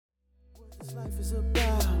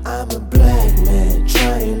I'm a black man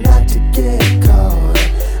trying not to get caught.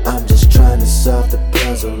 I'm just trying to solve the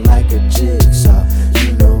puzzle like a jigsaw.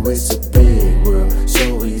 You know it's a big world,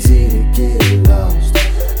 so easy to get lost.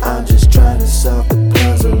 I'm just trying to solve the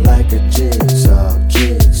puzzle like a jigsaw.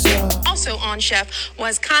 Also on, Chef,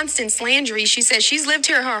 was Constance Landry. She says she's lived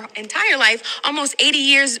here her entire life, almost 80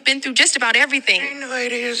 years, been through just about everything. Ain't no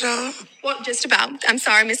 80 years old. Well, just about. I'm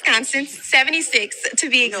sorry, Miss Constance. 76 to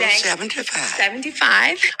be exact. No, 75.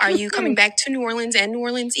 75. Are you coming back to New Orleans and New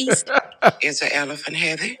Orleans East? Is the elephant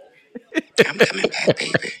heavy? I'm coming back,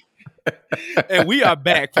 baby. And we are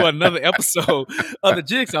back for another episode of the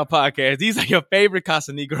Jigsaw Podcast. These are your favorite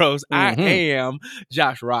Casa Negros. I am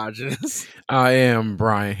Josh Rogers. I am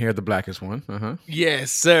Brian here, the blackest one.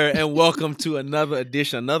 Yes, sir. And welcome to another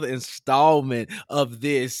edition, another installment of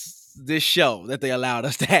this show that they allowed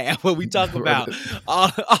us to have, where we talk about all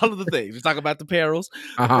of the things. We talk about the perils,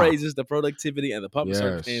 the praises, the productivity, and the public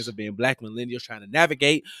circumstances of being black millennials trying to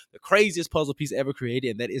navigate the craziest puzzle piece ever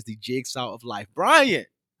created, and that is the jigsaw of life. Brian.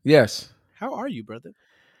 Yes. How are you, brother?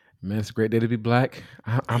 Man, it's a great day to be black.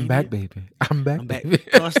 I'm back, baby. I'm back. Miss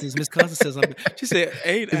Constance says I'm back. She said, I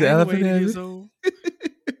ain't no 80 years old.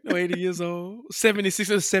 No 80 years old. 76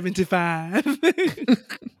 or 75.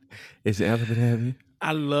 Is the elephant heavy?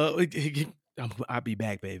 I love it. I'll be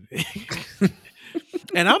back, baby.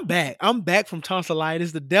 And I'm back. I'm back from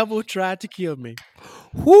tonsillitis. The devil tried to kill me.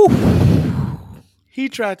 Whew. He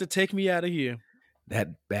tried to take me out of here. That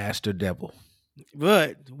bastard devil.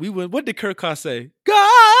 But we went. What did Kurt Carr say?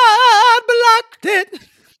 God blocked it.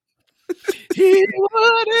 He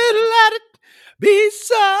wouldn't let it be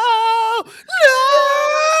so.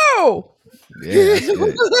 No. Yeah, he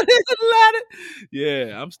wouldn't let it.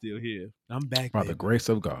 Yeah, I'm still here. I'm back. By the grace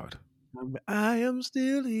of God. I am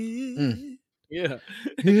still here. Yeah.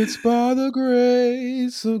 It's by the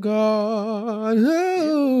grace of God.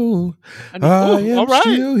 Oh, I am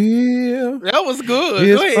still here. That was good.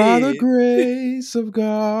 It's by the grace of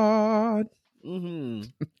God.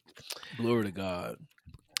 Glory to God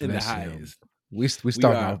in the highest. We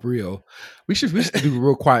start off real. We should do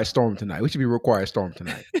real quiet storm tonight. We should be real quiet storm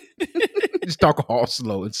tonight. Just talk all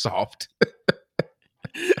slow and soft.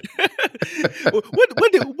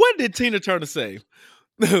 What did Tina Turner say?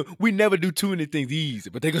 We never do too many things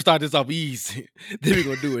easy, but they gonna start this off easy. Then we're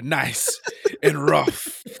gonna do it nice and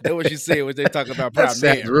rough. That's what she said when they talk about proud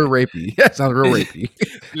man. That sounds real rapey. That sounds real rapey.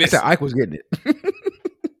 Listen, Ike was getting it.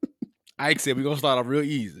 Ike said we're gonna start off real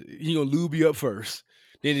easy. He gonna lube you up first.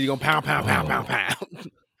 Then he's gonna pound.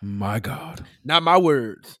 My God. Not my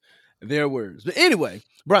words. Their words. But anyway,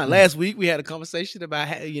 Brian, last week we had a conversation about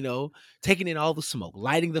how, taking in all the smoke,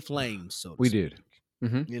 lighting the flames. So we did.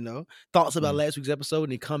 Thoughts about last week's episode,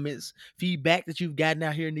 any comments, feedback that you've gotten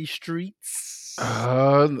out here in these streets?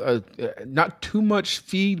 Not too much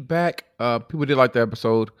feedback. People did like the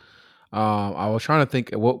episode. I was trying to think,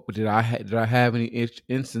 what did I have any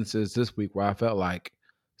instances this week where I felt like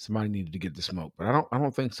somebody needed to get the smoke? But I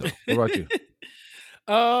don't think so. What about you?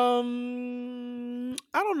 I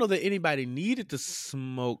don't know that anybody needed to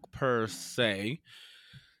smoke per se.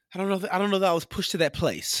 I don't know that I was pushed to that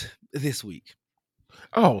place this week.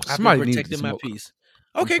 Oh, somebody needs to my smoke. peace.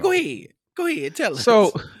 Okay, go ahead. Tell us.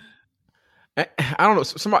 So, I don't know.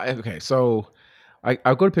 Somebody. Okay, so I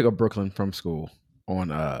go to pick up Brooklyn from school on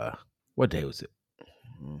what day was it?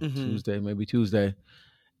 Tuesday.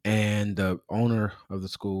 And the owner of the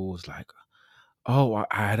school was like, "Oh, I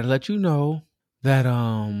had to let you know that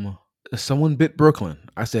someone bit Brooklyn."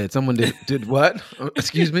 I said, "Someone did what?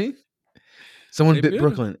 Excuse me? Someone bit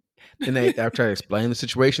Brooklyn." And I tried to explain the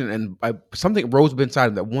situation, and something rose up inside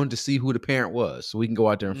him that wanted to see who the parent was, so we can go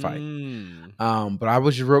out there and fight. But I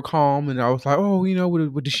was just real calm, and I was like, "Oh,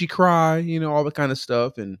 did she cry? All that kind of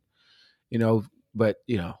stuff." And but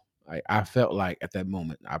I felt like at that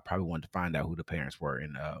moment I probably wanted to find out who the parents were.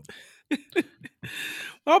 And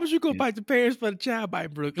why would you go fight the parents for the child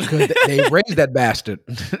bite Brooklyn? Because they raised that bastard.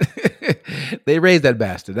 They raised that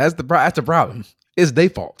bastard. That's the problem. It's their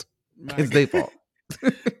fault. It's their fault.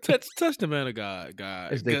 touch the man of God.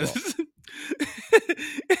 It's their fault.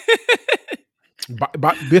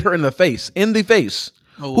 Bit her in the face.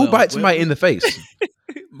 Oh, who bites somebody in the face?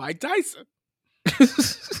 Mike Tyson.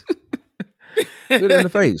 Bit in the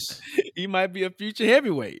face. He might be a future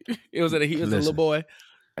heavyweight. He was a little boy.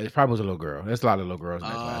 It probably was a little girl. There's a lot of little girls in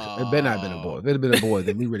that class. It better not have been a boy. If it had been a boy,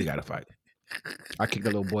 then we really got to fight. I kicked a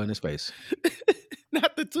little boy in his face.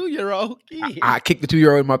 Not the 2-year-old. I kicked the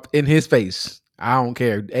 2-year-old in his face. I don't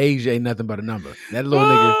care. Age ain't nothing but a number. That little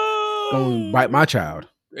nigga gonna bite my child.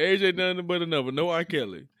 Age ain't nothing but a number. No R.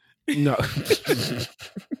 Kelly. No.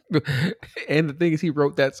 And the thing is, he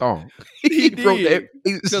wrote that song. He He wrote that. did.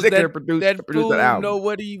 He Because executive produced that that fool know album.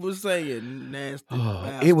 what he was saying. Nasty Oh,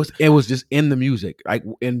 bastard. it was just in the music, like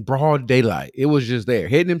in broad daylight. It was just there,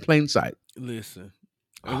 hidden in plain sight. Listen.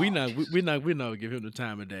 And Oh, we're not gonna give him the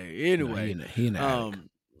time of day. no, Anyway, he an addict.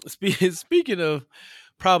 Speaking of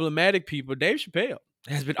problematic people, Dave Chappelle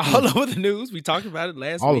has been all over the news. We talked about it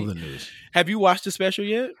last All week. of the news. Have you watched the special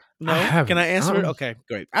yet? No. I haven't. Can I answer it? Okay,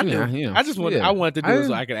 great. I Yeah, do. yeah, I just wanted. yeah. I wanted to do it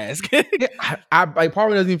so I could ask. Yeah, I like, part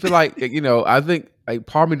of me doesn't even feel like, I think like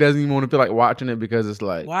part of me doesn't even want to feel like watching it because it's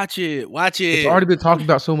like Watch it. it's already been talked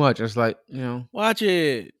about so much. It's like, Watch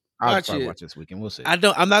it. I'll Watch probably it. watch this weekend. We'll see.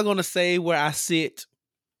 I'm not gonna say where I sit.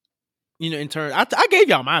 In terms, I gave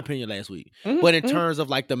y'all my opinion last week, but in terms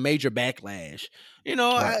of like the major backlash,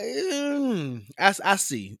 Right. I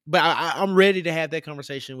see, but I'm ready to have that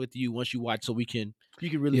conversation with you once you watch, so you can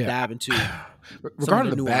really dive into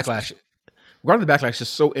regarding the backlash. Regarding the backlash, is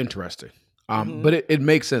so interesting. But it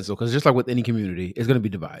makes sense though, because just like with any community, it's going to be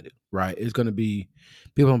divided, right? It's going to be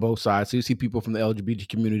people on both sides. So you see people from the LGBT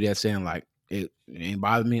community that's saying like it ain't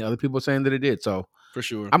bothered me. Other people saying that it did. So for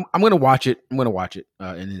sure, I'm going to watch it. I'm going to watch it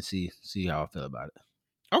and then see how I feel about it.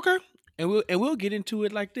 Okay. And we'll get into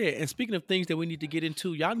it like that. And speaking of things that we need to get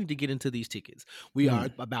into, y'all need to get into these tickets. We are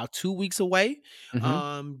about 2 weeks away,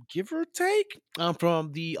 give or take,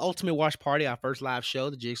 from the Ultimate Watch Party, our first live show.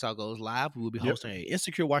 The Jigsaw goes live. We will be hosting an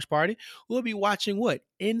Insecure watch party. We'll be watching what?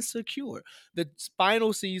 Insecure, the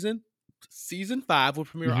final season. Season 5 will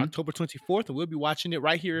premiere October 24th, and we'll be watching it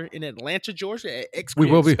right here in Atlanta, Georgia, at X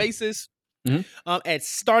Spaces. At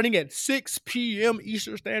starting at 6 p.m.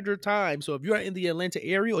 Eastern Standard Time. So if you're in the Atlanta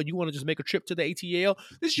area or you want to just make a trip to the ATL,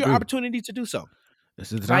 this is your opportunity to do so.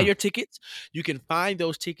 This is the Buy time. your tickets. You can find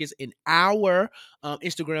those tickets in our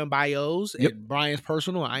Instagram bios. And Brian's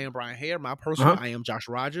personal, I am Brian Hare. My personal, I am Josh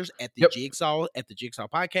Rogers at the Jigsaw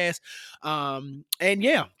Podcast. And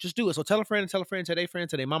yeah, just do it. So tell a friend, tell their friend, tell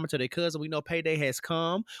their mama, tell their cousin. We know payday has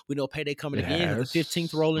come. We know payday coming again. The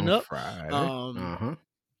 15th rolling up. Friday.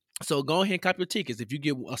 So go ahead and copy your tickets. If you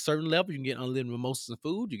get a certain level, you can get unlimited mimosas and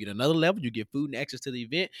food. You get another level, you get food and access to the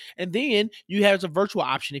event. And then you have a virtual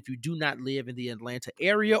option if you do not live in the Atlanta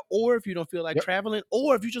area, or if you don't feel like traveling,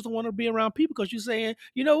 or if you just don't want to be around people because you're saying,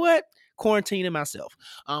 you know what? Quarantining myself.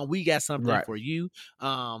 We got something for you.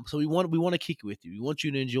 So we want to kick it with you. We want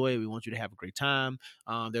you to enjoy it. We want you to have a great time.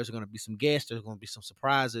 There's going to be some guests. There's going to be some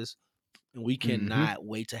surprises. And we cannot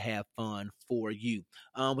wait to have fun for you.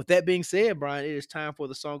 With that being said, Brian, it is time for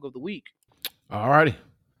the song of the week. All righty.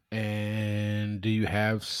 And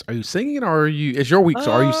are you singing or it's your week,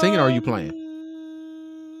 so are you singing or are you playing?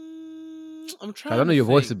 I'm trying. I know your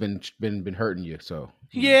voice has been hurting you, so.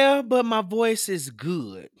 Yeah, but my voice is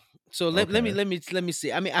good. So let me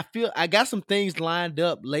see. I mean, I feel I got some things lined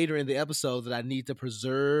up later in the episode that I need to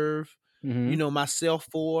preserve, myself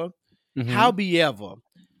for. However,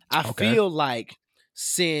 I feel like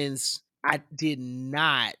since I did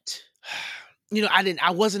not,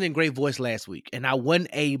 I wasn't in great voice last week, and I wasn't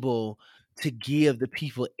able to give the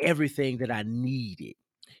people everything that I needed.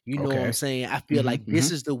 You know what I'm saying? I feel like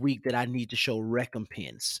this is the week that I need to show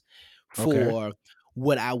recompense for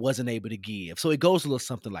what I wasn't able to give. So it goes a little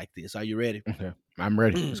something like this. Are you ready? Okay, I'm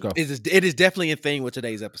ready. Let's go. It is definitely in thing with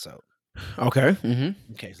today's episode. Okay.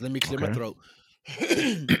 Okay, so let me clear my throat.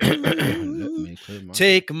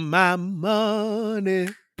 Take my money,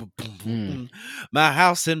 my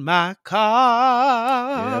house and my car.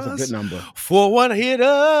 Yeah, that's a good number. For one hit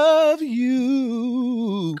of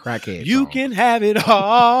you, crackhead you song. can have it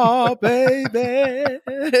all, baby.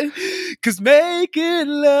 'Cause making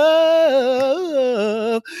love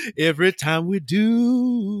every time we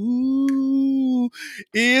do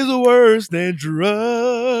is worse than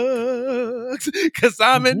drugs. 'Cause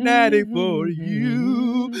I'm an addict for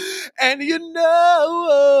you, and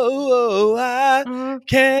I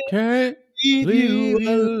can't leave you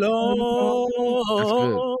alone.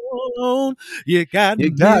 You got me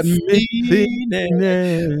feeling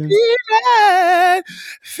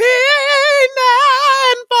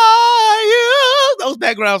for you. Those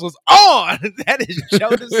backgrounds was on. That is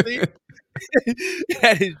Jodeci.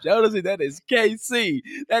 That is Jodeci. That is KC.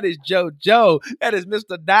 That is JoJo. That is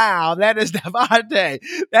Mr. Dial. That is Devante.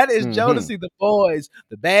 That is Jodeci, the boys,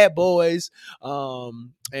 the bad boys.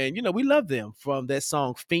 And we love them from that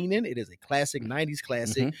song Fiendin'. It is a classic, 90s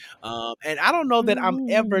classic. And I don't know that I'm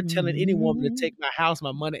ever telling any woman to take my house,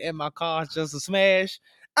 my money, and my cars just to smash.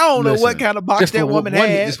 I don't know what kind of box that woman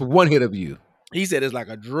had. Just for one hit of you. He said it's like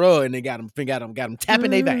a drug, and they got him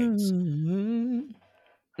tapping their veins.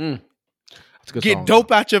 It's a good get song,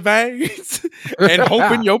 dope out your veins, and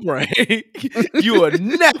hope in your brain. You will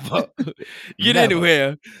never get Never.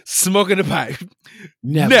 anywhere smoking the pipe.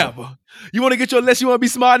 Never. You want to get your lesson? You want to be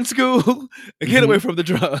smart in school? Get away from the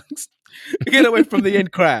drugs. Get away from the in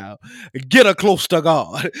crowd. Get her close to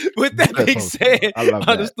God. With that Get her being close to God. said, I love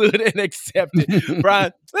that. understood and accepted.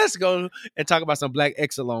 Brian, let's go and talk about some black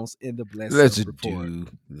excellence in the Bless Let's Up Report. do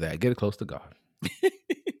that. Get it close to God.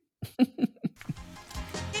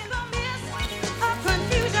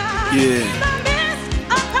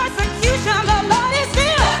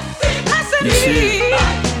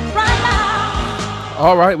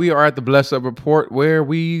 All right, we are at the Bless Up Report where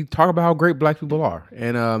we talk about how great black people are.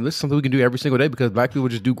 And this is something we can do every single day because black people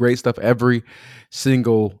just do great stuff every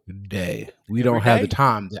single day. We don't have the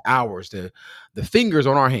time, the hours, the fingers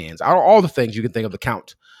on our hands, all the things you can think of to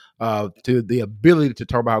count to the ability to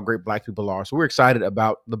talk about how great black people are. So we're excited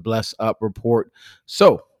about the Bless Up Report.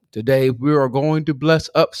 So today we are going to bless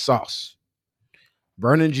up sauce.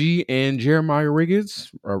 Vernon G and Jeremiah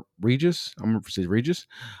Regis. I'm going to say Regis.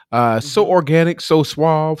 So organic, so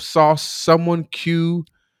suave, sauce, someone cue,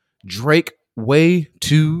 Drake, way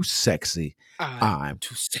too sexy. I'm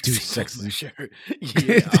too sexy. Shirt.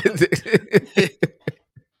 Yeah.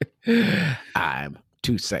 I'm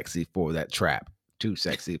too sexy for that trap. Too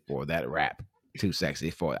sexy for that rap. Too sexy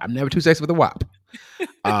for it. I'm never too sexy for the WAP.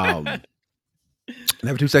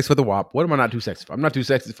 Never too sexy for the WAP. What am I not too sexy for? I'm not too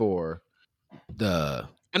sexy for I'm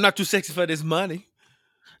not too sexy for this money.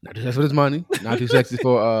 Not too sexy for this money. Not too sexy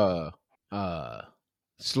for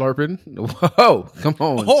slurping. Whoa, come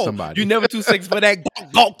on, somebody. You never too sexy for that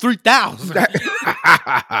Gawk 3000.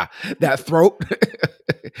 That throat.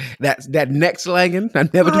 that neck slanging. I'm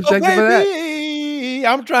never too sexy for that.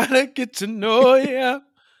 I'm trying to get to know you.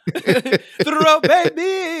 Throw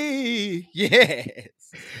baby. Yes.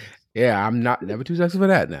 Yeah, I'm never too sexy for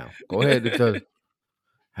that now. Go ahead because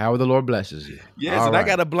how the Lord blesses you. Yes, all and right. I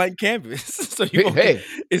got a blank canvas. So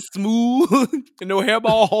it's smooth and no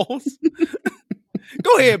hairballs.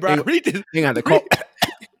 Go ahead, bro. Read this. Hang on, the call.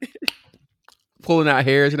 Pulling out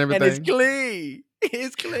hairs and everything. And it's clean.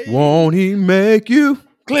 It's clean. Won't he make you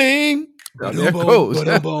clean? Oh, there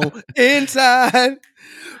it goes. Inside.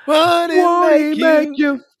 Won't he make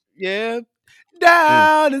you? Yeah.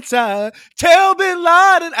 Down inside. Tell Bin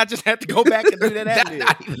Laden. I just had to go back and do that. That's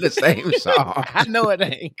not even the same song. I know it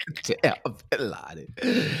ain't. Tell Bin Laden.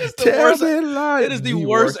 Tell Bin Laden. It is the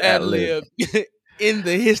worst ad-lib in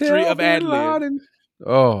the history of ad-lib.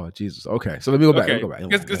 Oh, Jesus. Okay. So let me go back.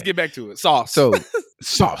 Let's get back to it. Sauce. So,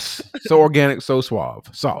 sauce. So organic, so suave.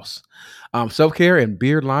 Sauce. Self-care and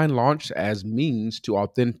beard line launched as means to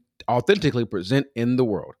authentically present in the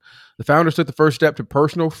world. The founders took the first step to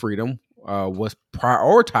personal freedom, was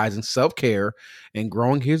prioritizing self-care and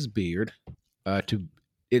growing his beard to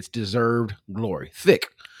its deserved glory. Thick,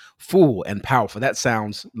 full, and powerful. That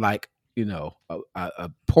sounds like, a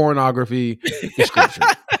pornography description.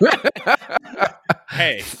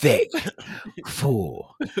 Hey. Thick,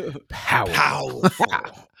 full, powerful.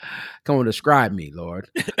 Come on, describe me, Lord.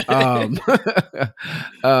 He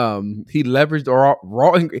leveraged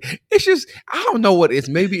raw ingredients. It's just, I don't know what it is.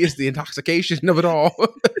 Maybe it's the intoxication of it all.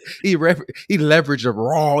 he leveraged the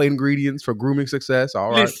raw ingredients for grooming success.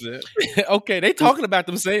 All right. Listen, okay, they talking about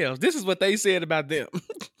themselves. This is what they said about them.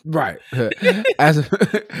 Right. As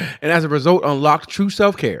a result, unlocked true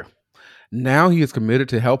self-care. Now he is committed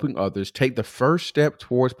to helping others take the first step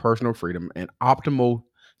towards personal freedom and optimal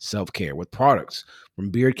self-care with products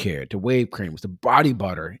from beard care to wave creams to body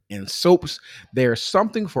butter and soaps. There's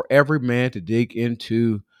something for every man to dig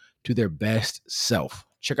into to their best self.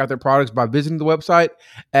 Check out their products by visiting the website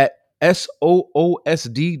at soosd.co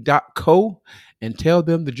and tell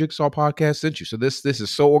them the Jigsaw Podcast sent you. So this is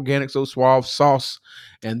So Organic, So Suave Sauce.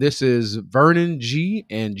 And this is Vernon G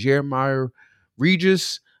and Jeremiah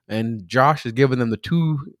Regis. And Josh is giving them the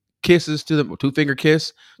two kisses to them, 2-finger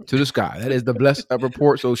kiss to the sky. That is the Bless Up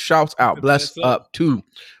Report. So shouts out, bless up to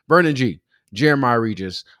Vernon G, Jeremiah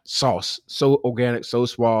Regis, Sauce, So Organic, So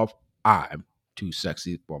Suave. I'm too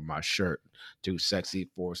sexy for my shirt, too sexy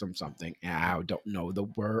for something. And I don't know the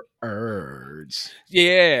words.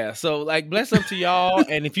 Yeah. So bless up to y'all.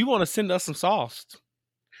 And if you want to send us some sauce,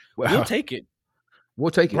 we'll take it.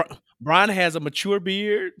 We'll take it. Brian has a mature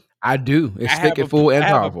beard. I do. It's thick and full and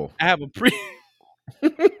powerful. I have a pre.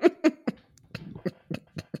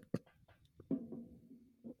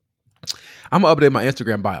 I'm gonna update my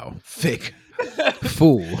Instagram bio. Thick,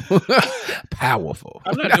 full, powerful.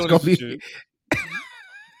 I'm not doing this with you.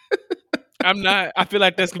 I'm not. I feel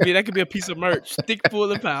like that could be a piece of merch. Thick,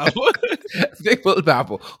 full, and powerful. Thick, full, and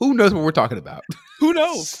powerful. Who knows what we're talking about? Who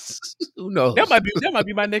knows? Who knows? That might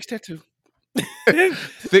be my next tattoo.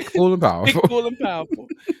 Thick, full, and Thick, powerful. full, and powerful.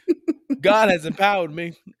 God has empowered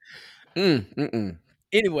me.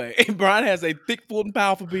 Anyway, Brian has a thick, full, and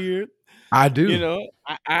powerful beard. I do. You know,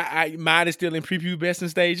 mine is still in prepubescent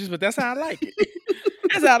stages, but that's how I like it.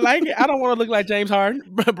 That's how I like it. I don't want to look like James Harden.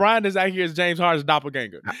 Brian is out here as James Harden's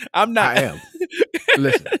doppelganger. I'm not. I am.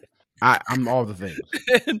 Listen, I'm all the things.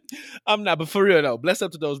 I'm not, but for real though, bless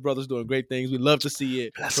up to those brothers doing great things. We love to see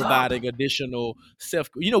it, providing additional self.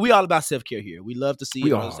 You know, we all about self care here. We love to see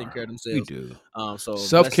brothers taking care of themselves. We do. So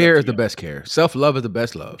self care is the best care. Self love is the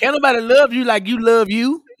best love. Can't nobody love you like you love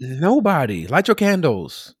you. Nobody. Light your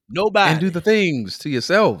candles. Nobody. And do the things to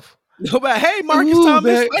yourself. Nobody. Hey, Marcus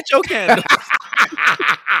Thomas, light your candles.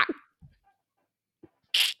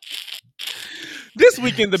 This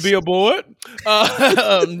week in the Billboard,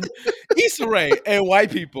 Issa Rae and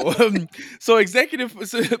white people. So executive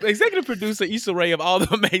producer Issa Rae of all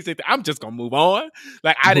the amazing things. I'm just gonna move on.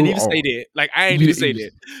 Like I didn't even say that. Like I ain't even say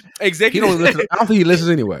that. Executive. He don't listen. I don't think he listens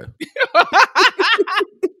anyway.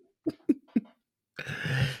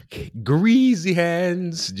 Greasy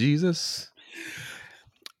hands, Jesus.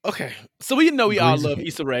 Okay, so we know we all love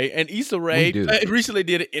Issa Rae, and Issa Rae recently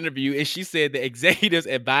did an interview, and she said the executives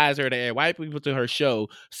advise her to add white people to her show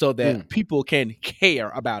so that people can care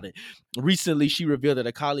about it. Recently, she revealed that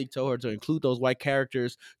a colleague told her to include those white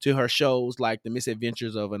characters to her shows, like The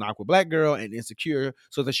Misadventures of an Awkward Black Girl and Insecure,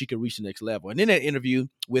 so that she could reach the next level. And in that interview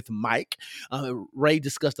with Mike, Rae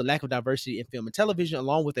discussed the lack of diversity in film and television,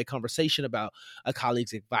 along with a conversation about a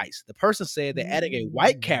colleague's advice. The person said that adding a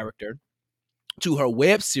white character to her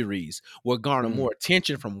web series will garner more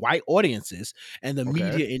attention from white audiences and the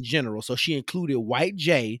media in general. So she included White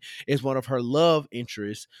Jay as one of her love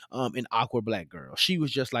interests in Awkward Black Girl. She was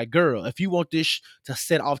just like, girl, if you want this to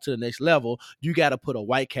set off to the next level, you got to put a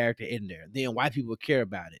white character in there. Then white people care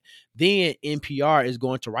about it. Then NPR is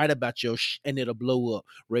going to write about your and it'll blow up,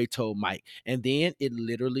 Rae told Mike. And then it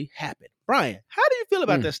literally happened. Brian, how do you feel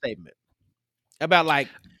about that statement? About like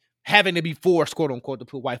having to be forced, quote unquote, to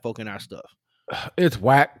put white folk in our stuff? It's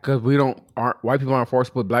whack because white people aren't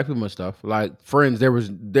forced to put black people and stuff. Like Friends, there was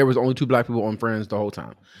only 2 black people on Friends the whole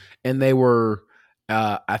time, and they were,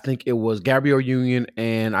 I think it was Gabrielle Union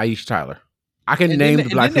and Aisha Tyler. I can name the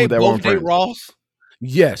black people that were on Friends. Ross?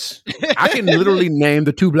 Yes, I can literally name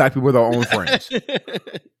the 2 black people that were on Friends.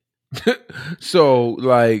 So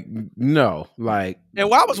like no, like, and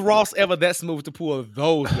why was Ross ever that smooth to pull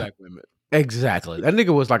those black women? Exactly, that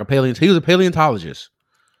nigga was like he was a paleontologist.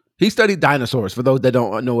 He studied dinosaurs, for those that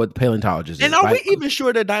don't know what paleontologist is. And are we even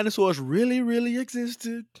sure that dinosaurs really, really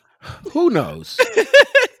existed? Who knows?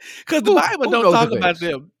 Because the Bible don't talk about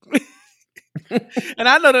them. And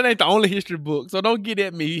I know that ain't the only history book, so don't get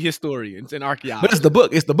at me, historians and archaeologists. But it's the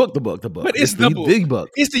book. It's the book. But it's the big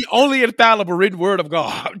book. It's the only infallible written word of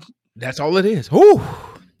God. That's all it is. Whew.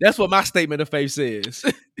 That's what my statement of faith says.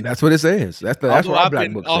 That's what it says. That's what our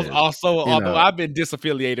black book says. Although I've been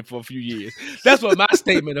disaffiliated for a few years, that's what my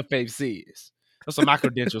statement of faith says. That's what my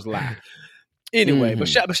credentials lie. Anyway, but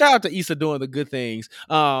shout out to Issa doing the good things.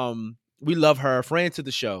 We love her. Friend to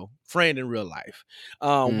the show. Friend in real life.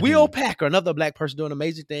 Will Packer, another black person doing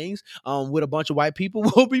amazing things with a bunch of white people,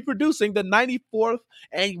 will be producing the 94th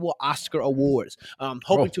annual Oscar Awards.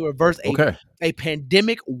 Hoping to reverse a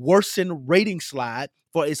pandemic worsened rating slide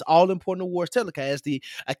for its all-important awards telecast. The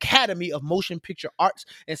Academy of Motion Picture Arts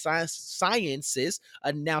and Sciences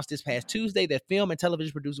announced this past Tuesday that film and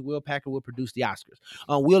television producer Will Packer will produce the Oscars.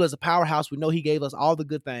 Will is a powerhouse. We know he gave us all the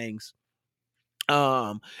good things.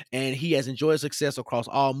 And he has enjoyed success across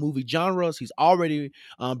all movie genres. He's already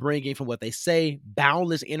bringing, from what they say,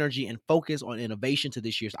 boundless energy and focus on innovation to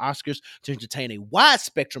this year's Oscars to entertain a wide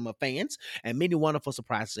spectrum of fans and many wonderful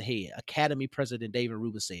surprises ahead. Academy President David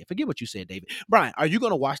Rubin said. Forget what you said, David. Brian, are you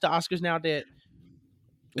going to watch the Oscars now that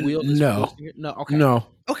Will is producing it? No. Okay. No.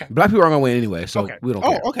 Okay. Black people aren't going to win anyway, so we don't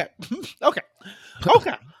care. Okay.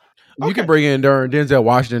 Okay. You can bring in Denzel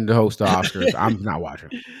Washington to host the Oscars. I'm not watching.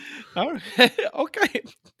 All right. Okay.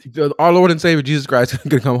 Our Lord and Savior Jesus Christ is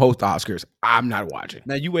going to come host the Oscars. I'm not watching.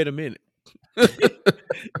 Now you wait a minute. You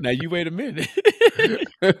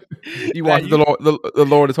watch the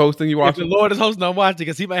Lord is hosting. You watch the Lord is hosting. I'm watching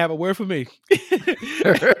because he might have a word for me.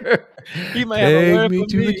 He might have a word me for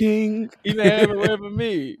to me. The King. He may have a word for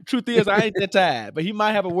me. Truth is, I ain't that tired, but he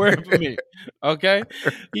might have a word for me. Okay,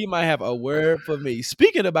 he might have a word for me.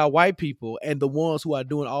 Speaking about white people and the ones who are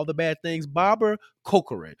doing all the bad things, Barbara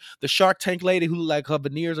Corcoran, the Shark Tank lady who looked like her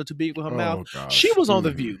veneers are too big for her mouth, she was on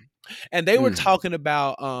The View, and they were talking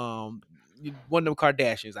about one of them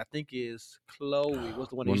Kardashians, I think is Chloe, was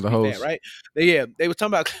the one that used to be fat, right? They were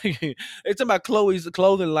talking about Chloe's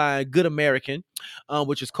clothing line, Good American,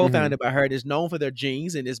 which is co-founded by her. It is known for their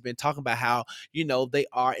jeans, and it's been talking about how they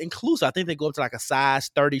are inclusive. I think they go up to like a size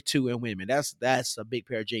 32 in women. That's a big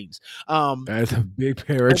pair of jeans. That's a big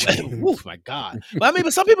pair of Oh jeans. my God! But I mean,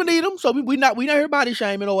 but some people need them, so we not here body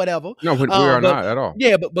shaming or whatever. No, we are But not at all.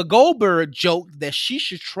 yeah, but Goldberg joked that she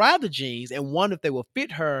should try the jeans and wonder if they will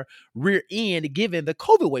fit her rear end, given the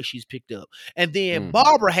COVID weight she's picked up. And then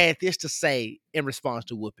Barbara had this to say in response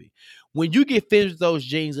to Whoopi: "When you get finished with those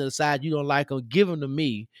jeans and decide you don't like them, give them to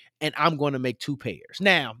me, and I'm going to make 2 pairs."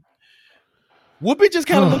 Now, Whoopi just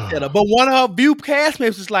kind of looked at her, but one of her view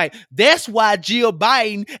castmates was like, "That's why Jill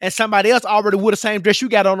Biden and somebody else already wore the same dress you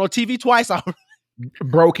got on TV twice already."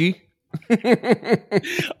 Brokey.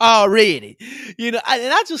 Already. And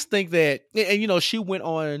I just think that, and she went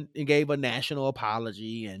on and gave a national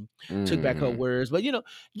apology and took back her words. But you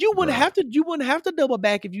wouldn't have to double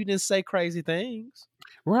back if you didn't say crazy things.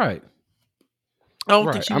 Right. I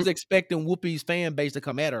don't think she was expecting Whoopi's fan base to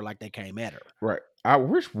come at her like they came at her. Right. I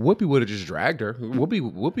wish Whoopi would have just dragged her.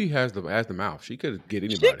 Whoopi has the mouth. She could get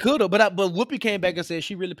anybody. She could have, but Whoopi came back and said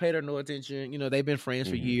she really paid her no attention. They've been friends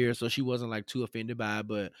for years, so she wasn't like too offended by it.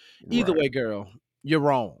 But either way, girl, you're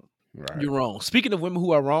wrong. Right. You're wrong. Speaking of women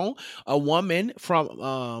who are wrong, a woman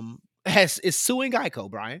from is suing Geico,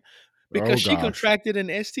 Brian, because she contracted an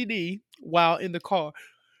STD while in the car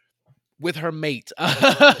with her mate.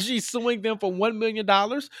 She's suing them for $1 million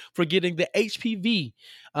for getting the HPV.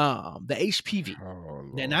 The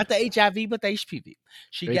HPV. Now, not the HIV, but the HPV.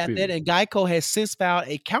 She got that, and Geico has since filed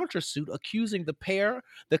a countersuit accusing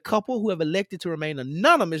the couple who have elected to remain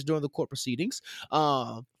anonymous during the court proceedings,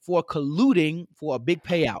 for colluding for a big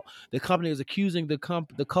payout. The company is accusing the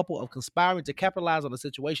couple of conspiring to capitalize on the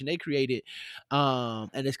situation they created,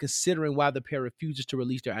 and is considering why the pair refuses to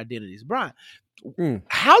release their identities. Brian,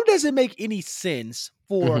 how does it make any sense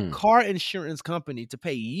for a car insurance company to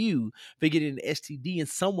pay you for getting an STD in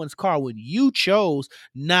someone's car when you chose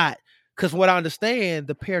not? Because what I understand,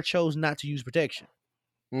 the pair chose not to use protection.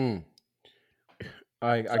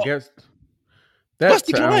 I guess that what's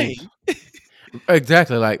the claim?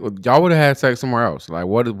 Exactly. Like y'all would have had sex somewhere else. Like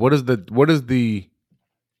what is the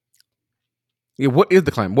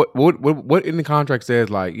claim? What in the contract says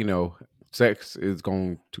like sex is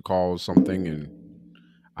going to cause something, and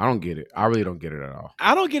I don't get it. I really don't get it at all.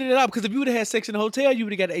 I don't get it at all, because if you would have had sex in the hotel, you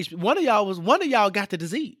would have got HPV. One of y'all got the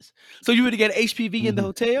disease, so you would have got HPV in the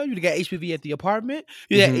hotel. You'd have got HPV at the apartment.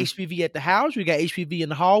 You had HPV at the house. You got HPV in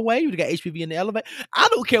the hallway. You'd have got HPV in the elevator. I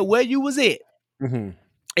don't care where you was at.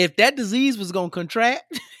 If that disease was gonna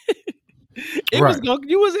contract, it was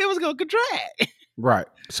gonna contract. Right.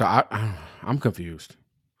 So I'm confused.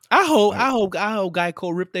 I hope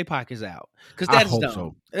Geico ripped their pockets out, because that is dumb.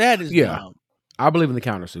 So. That is dumb. I believe in the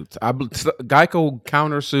countersuits. Geico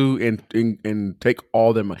countersue and take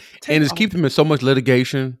all their money, and just keep them in so much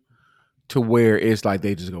litigation to where it's like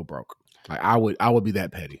they just go broke. Like I would be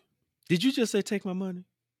that petty. Did you just say take my money?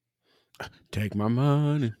 Take my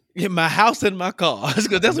money. In my house and my car,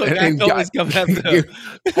 because that's what Geico is coming after.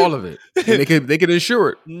 All of it. And they can insure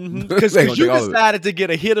it. Because you decided to get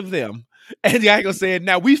a hit of them, and Geico said,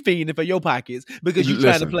 "Now we fiending for your pockets because you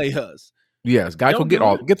trying to play us." Yes, Geico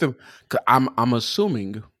get them. I'm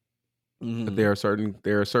assuming that there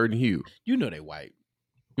are certain hue. You know they white.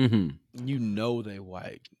 You know they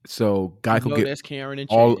white. So Geico that's Karen and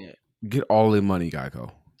get all their money,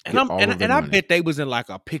 Geico. And I bet they was in like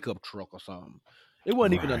a pickup truck or something. It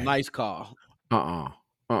wasn't even a nice car.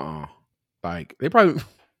 Like they probably.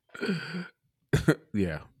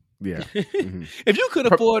 Yeah. If you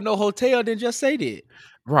could afford no hotel, then just say that.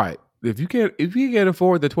 Right. If you can't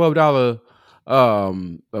afford the $12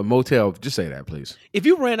 motel, just say that, please. If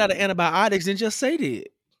you ran out of antibiotics, then just say that.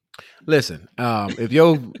 Listen, if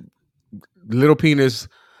your little penis,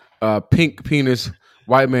 pink penis,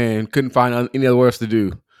 white man couldn't find any other words to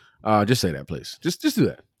do, just say that, please. Just do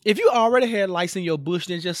that. If you already had lice in your bush,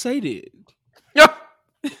 then just say that. Yeah.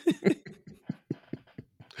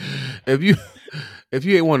 If you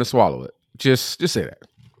ain't want to swallow it, just say that.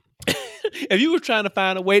 If you were trying to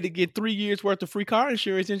find a way to get 3 years worth of free car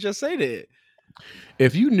insurance, then just say that.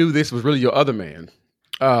 If you knew this was really your other man,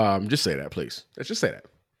 just say that, please. Let's just say that.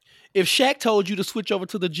 If Shaq told you to switch over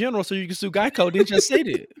to the General so you can sue Geico, then just say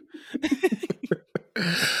that.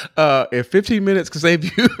 If 15 minutes can save you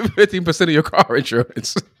 15% of your car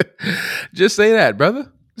insurance, just say that,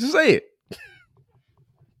 brother. Just say it.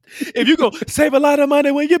 If you go save a lot of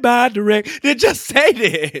money when you buy direct, then just say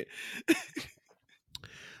that.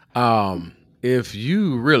 If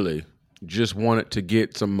you really just wanted to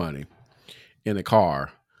get some money in a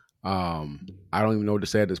car, I don't even know what to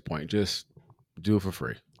say at this point. Just do it for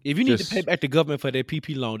free. If you need to pay back the government for their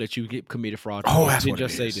PP loan that you get committed fraud Oh, towards, that's then what it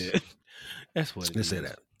just say is. that. That's what it Let's is. say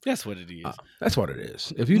that. That's what it is. That's what it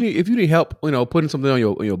is. If you need help, putting something on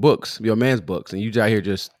your books, your man's books, and you out here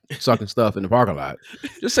just sucking stuff in the parking lot,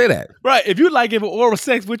 just say that. Right. If you like giving oral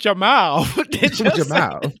sex with your mouth, then just With your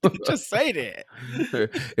mouth. just say that.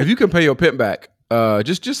 If you can pay your pimp back,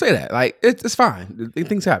 just say that. Like it's fine.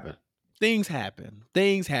 Things happen. Things happen.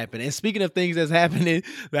 Things happen. And speaking of things that's happening,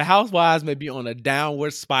 the Housewives may be on a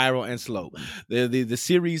downward spiral and slope. The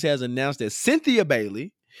series has announced that Cynthia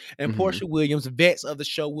Bailey and Portia Williams, vets of the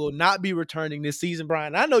show, will not be returning this season,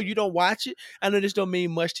 Brian. I know you don't watch it. I know this don't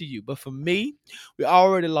mean much to you. But for me, we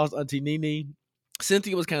already lost Auntie Nene.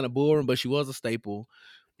 Cynthia was kind of boring, but she was a staple.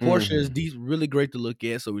 Portia is really great to look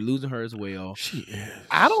at, so we're losing her as well. She is.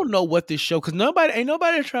 I don't know what this show, because ain't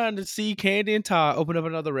nobody trying to see Candy and Todd open up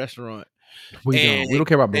another restaurant. We don't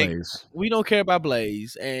care about Blaze. We don't care about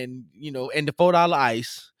Blaze, and and the $4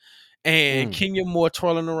 ice, and Kenya Moore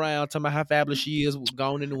twirling around, talking about how fabulous she is,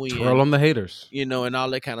 gone in the wind. Twirl on the haters, and all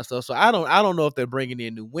that kind of stuff. So I don't know if they're bringing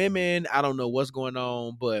in new women. I don't know what's going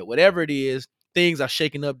on, but whatever it is, things are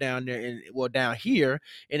shaking up down there, down here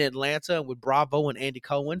in Atlanta with Bravo and Andy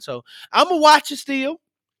Cohen. So I'm gonna watch it still.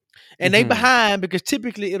 And they behind because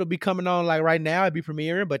typically it'll be coming on like right now. It'd be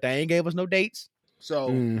premiering, but they ain't gave us no dates. So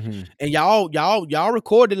and y'all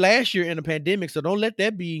recorded last year in the pandemic, so don't let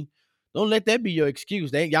that be your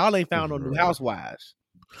excuse. Y'all ain't found no new Housewives.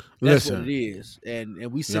 That's what it is, and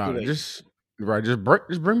we sick of it. Just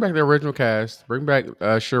bring back the original cast. Bring back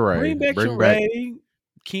Sheree. Bring back Sheree.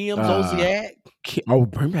 Kim Zolciak.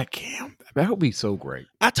 Bring back Kim. That would be so great.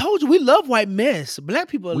 I told you we love white mess. Black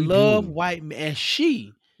people love white mess, and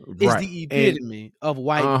she is the epitome of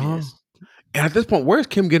white mess. And at this point, where's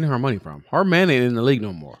Kim getting her money from? Her man ain't in the league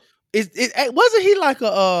no more. Wasn't he like he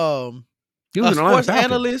was a sports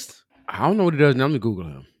analyst? I don't know what he does now. Let me Google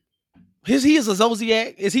him. He is a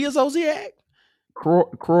Zolciak. Is he a Zolciak?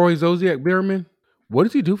 Croy Zolciak Bierman. What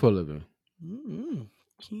does he do for a living?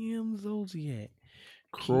 Kim Zolciak.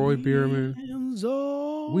 Croy Bierman.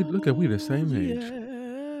 We the same age.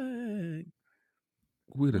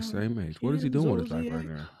 We're the same age. What is he doing with his life right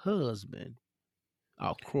now? Husband.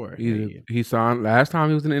 Oh, Croy. He signed last time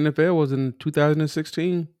he was in the NFL was in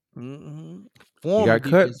 2016. He got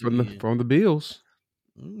cut from the Bills.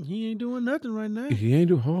 He ain't doing nothing right now. He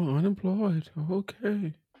ain't unemployed.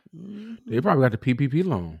 Okay. They probably got the PPP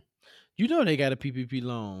loan. You know they got a PPP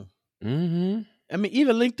loan. I mean,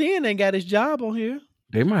 even LinkedIn ain't got his job on here.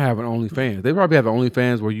 They might have an OnlyFans. They probably have an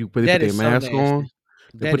OnlyFans where they put their mask on.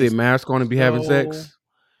 They put their mask on and be having sex.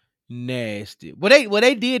 Nasty. Well,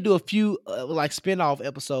 they did do a few like spinoff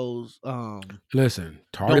episodes. Listen,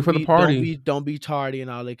 tardy for the party. Don't be tardy and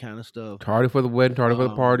all that kind of stuff. Tardy for the wedding. Tardy for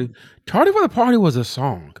the party. Tardy for the party was a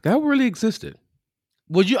song that really existed.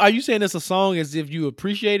 Are you saying it's a song as if you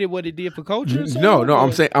appreciated what it did for culture? No.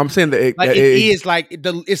 I'm saying that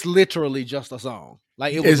it's literally just a song.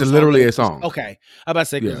 Like it's literally a song. Okay, I'm about to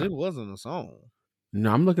say because it wasn't a song.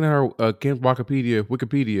 No, I'm looking at her Kim's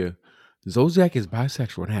Wikipedia. Zolciak is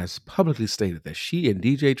bisexual and has publicly stated that she and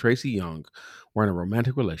DJ Tracy Young were in a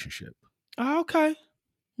romantic relationship. Okay.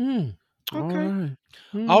 Okay.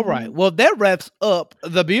 All right. Well, that wraps up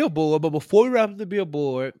the Billboard. But before we wrap up the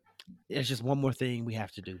Billboard, there's just one more thing we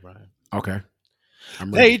have to do, Brian. Okay.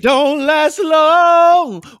 They don't last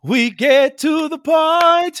long. We get to the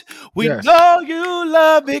point. We know you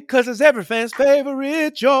love it because it's every fan's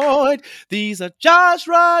favorite joint. These are Josh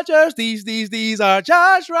Rogers. These are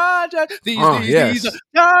Josh Rogers. These are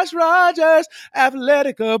Josh Rogers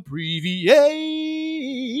athletic abbreviation.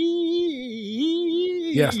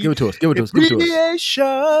 Yes, give it to us. Abbreviation.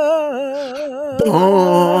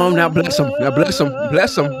 Boom. Now bless him.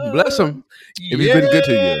 If he's been good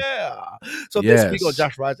to you. So this week on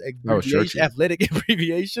Josh Rogers athletic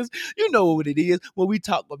abbreviations, you know what it is when we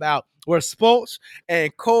talk about where sports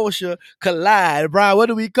and culture collide. Brian, what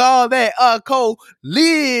do we call that?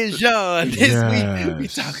 Collision. This week we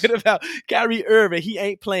talking about Kyrie Irving. He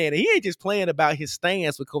ain't playing. He ain't just playing about his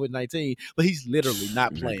stance with COVID-19, but he's literally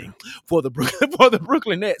not playing for the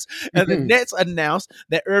Brooklyn Nets. And the Nets announced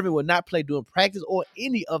that Irving will not play during practice or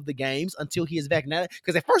any of the games until he is vaccinated.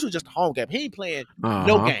 Because at first it was just a home game. He ain't playing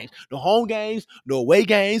no games. No home home games, no away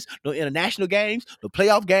games, no international games, no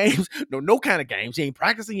playoff games, no kind of games. He ain't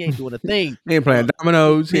practicing. He ain't doing a thing. He ain't playing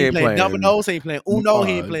dominoes. He ain't playing dominoes. He ain't playing Uno.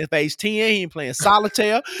 He ain't playing Phase 10. He ain't playing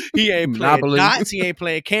Solitaire. He ain't playing Monopoly. Dots. He ain't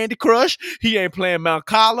playing Candy Crush. He ain't playing Mount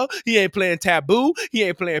Collar. He ain't playing Taboo. He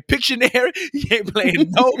ain't playing Pictionary. He ain't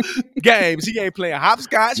playing no games. He ain't playing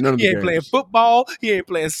hopscotch. He ain't playing football. He ain't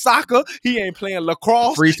playing soccer. He ain't playing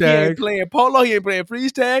lacrosse. Freeze tag. He ain't playing polo. He ain't playing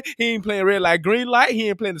freeze tag. He ain't playing red light, green light. He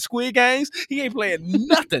ain't playing the Squid Games. He ain't playing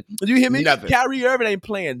nothing. Do you hear me? Nothing. Kyrie Irving ain't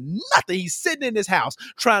playing nothing. He's sitting in his house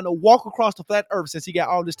trying to walk across the flat earth since he got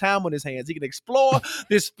all this time on his hands. He can explore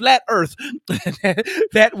this flat earth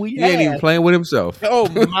that we have. He ain't even playing with himself. Oh,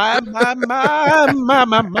 my.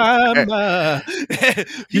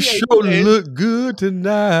 You sure look good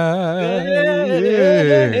tonight.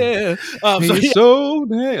 Yeah. So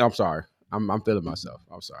dang. I'm sorry. I'm feeling myself.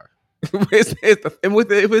 I'm sorry.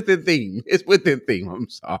 Within theme. It's within theme. I'm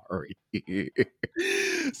sorry.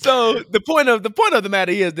 So the point of the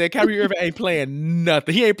matter is that Kyrie Irving ain't playing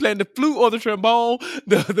nothing. He ain't playing the flute or the trombone,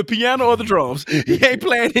 the piano or the drums. He ain't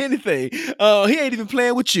playing anything. He ain't even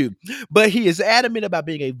playing with you. But he is adamant about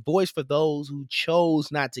being a voice for those who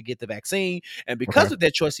chose not to get the vaccine. And because of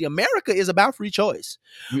that choice, see, America is about free choice.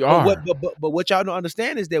 We are. But what y'all don't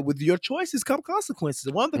understand is that with your choices come consequences.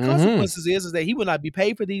 And one of the consequences is that he will not be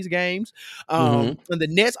paid for these games. And the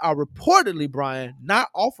Nets are reportedly, Brian, not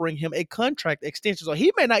offering him a contract extension. So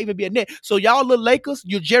he may not even be a Net. So y'all little Lakers,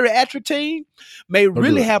 your geriatric team, may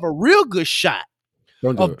really have a real good shot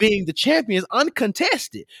of being the champions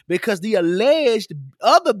uncontested because the alleged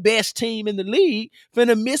other best team in the league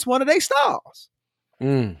finna miss one of their stars.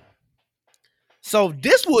 So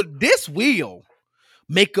this will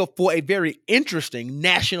make up for a very interesting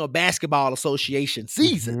National Basketball Association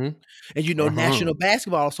season. And National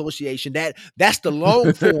Basketball Association, that's the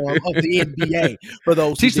long form of the NBA for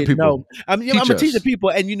those who didn't know. I'm gonna teach the people,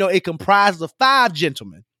 and it comprises of 5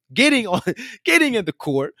 gentlemen getting in the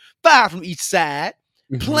court, 5 from each side,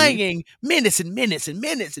 playing minutes and minutes and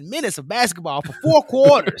minutes and minutes of basketball for 4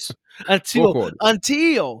 quarters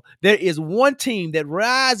until there is one team that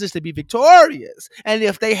rises to be victorious. And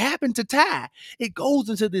if they happen to tie, it goes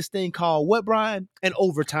into this thing called what, Brian? An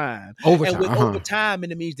overtime. And with overtime,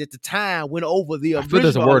 it means that the time went over the original.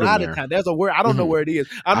 There's a word in there. Time. There's a word. I don't know where it is.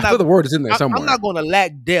 I feel the word is in there somewhere. I'm not going to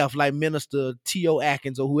lack death like Minister T.O.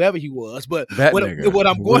 Atkins or whoever he was. But what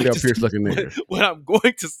I'm going to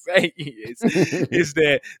say is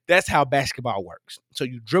that that's how basketball works. So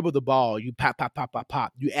you dribble the ball, you pop, pop, pop, pop,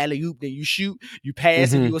 pop. You alley-oop, then you shoot, you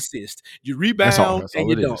pass and you assist. You rebound and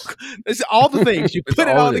you dunk. It's all the things. You put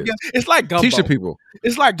it all together. It's like gumbo. Teach the people.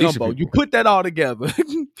 It's like gumbo. You put that all together.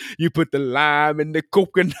 You put the lime and the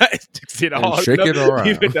coconut. Shake it around.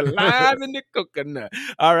 You put the lime and the coconut.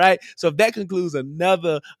 All right. So that concludes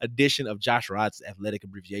another edition of Josh Rod's Athletic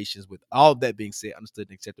Abbreviations. With all that being said, understood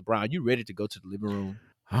and accepted. Brian, you ready to go to the living room?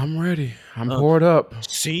 I'm ready. I'm poured up.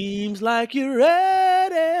 Seems like you're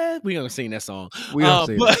ready. We're going to sing that song. We don't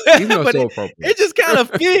sing it. Even though it's so appropriate. It just kind of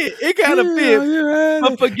fit. It kind of fit.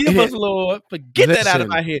 But forgive us, Lord. Forget that out of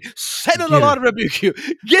my head. Say to the Lord to rebuke you.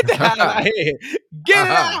 Get that out of my head. Get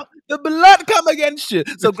it out. The blood come against you.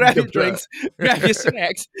 So grab your drinks, grab your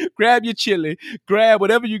snacks, grab your chili, grab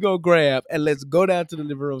whatever you're going to grab, and let's go down to the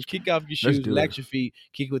living room. Kick off your shoes, relax your feet,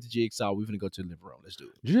 kick it with the jigsaw. We're going to go to the living room. Let's do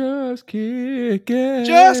it. Just kick it.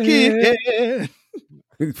 Just kick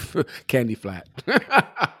it. Candy flat.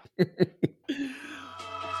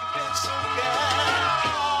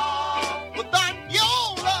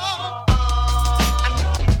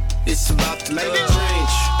 It's about the love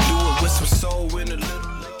range. Do it with some soul in a little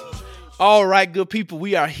love. All right, good people.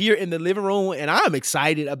 We are here in the living room, and I'm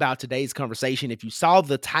excited about today's conversation. If you saw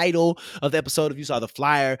the title of the episode, if you saw the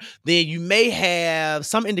flyer, then you may have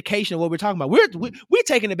some indication of what we're talking about. We're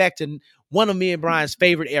taking it back to one of me and Brian's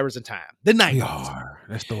favorite eras in time, the 90s. We are.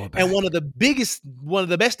 Let's throw it back. And one of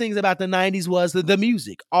the best things about the 90s was the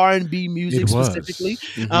music, R&B music specifically.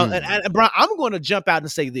 And Brian, I'm going to jump out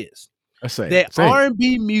and say this.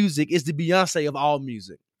 R&B music is the Beyonce of all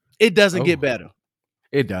music. It doesn't get better.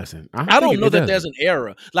 It doesn't. I don't know that there's an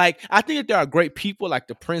era. Like, I think that there are great people like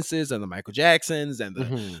the Princes and the Michael Jacksons and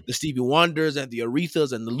the Stevie Wonders and the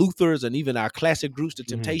Arethas and the Luthers and even our classic groups, the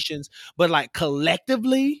Temptations. But like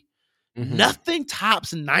collectively, nothing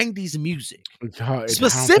tops 90s music.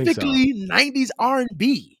 Specifically 90s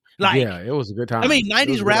R&B. Like, yeah, it was a good time. I mean,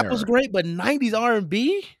 90s rap was great, but 90s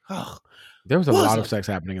R&B? There was a lot of sex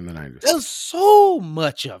happening in the 90s. There's so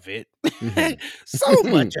much of it. So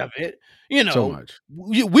much of it. You know, so much.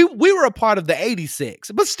 We were a part of the 80s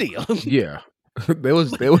sex, but still. Yeah. They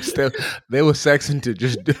was sexing to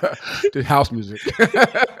just to house music.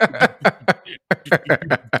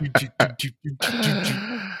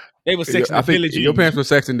 They were sexing I the think Billie your Jean. parents were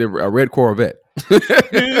sexing a red Corvette.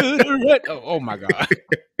 Oh my God.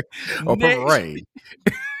 Or Purple Next. Rain.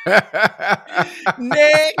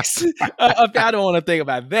 Next. I don't want to think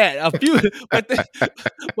about that. A few,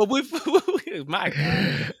 but with my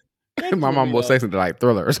God. That My threw mom me was off. sexing to like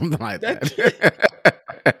Thriller or something like that.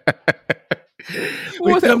 What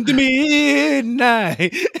We was come to that?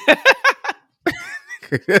 midnight.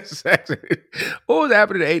 What was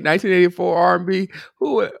happening in 1984 R&B?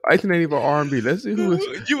 Who 1984 R&B? Let's see who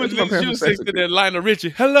is. You Let's was see if my parents you were was sexing. singing that Lionel Richie.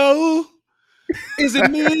 Hello, is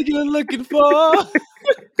it me you're looking for?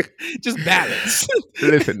 Just balance.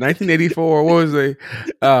 Listen, 1984. What was they?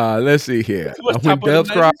 Let's see here. What's When top of the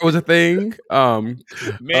Doves Cry 90s? was a thing.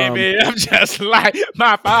 Maybe I'm just like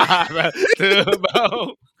my father.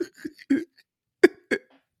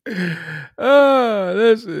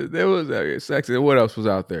 Listen, there was sexy. What else was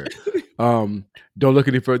out there? Don't look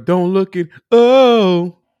any further. Don't look in.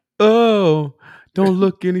 Oh, don't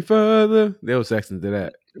look any further. They was sexing to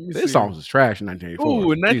that. This song was trash in 1984. Ooh,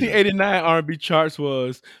 1989 R&B charts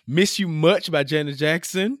was "Miss You Much" by Janet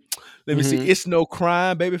Jackson. Let me see, "It's No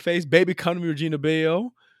Crime," Babyface, "Baby Come to Me," Regina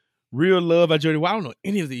Belle, "Real Love" by Jody. Well, I don't know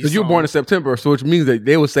any of these. Because you were born in September, so which means that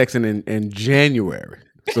they were sexing in January.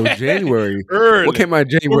 So January, early. What came out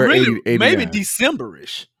January? Really, 89? maybe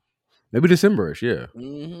December-ish. Maybe December-ish, yeah.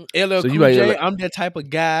 LL So you Cool might J, like- I'm That Type of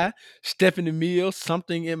Guy. Stephanie Mills,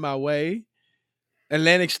 "Something in My Way."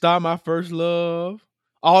 Atlantic Star, "My First Love."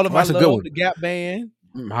 All of My that's a good Love, one. the Gap Band.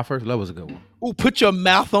 My First Love was a good one. Ooh, "Put Your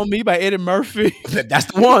Mouth on Me" by Eddie Murphy. That's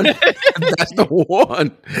the one. That's the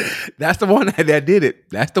one. That's the one that did it.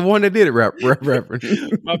 That's the one that did it, Reverend.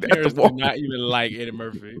 My parents do not even like Eddie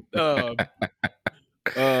Murphy.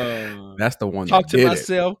 That's the one. Talk that to did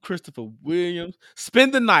Myself, Christopher Williams.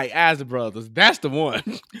 "Spend the Night," Isley Brothers. That's the one.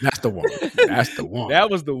 That's the one. That's the one.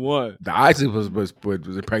 That was the one. The Isley was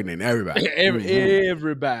impregnating everybody.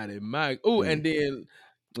 Everybody. And then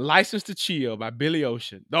 "License to Chill" by Billy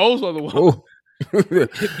Ocean. Those were the ones. Those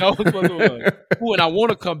were the ones. Ooh, and "I Want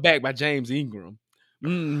to Come Back" by James Ingram.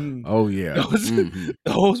 Mm-hmm. Oh yeah.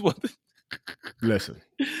 Those were Listen.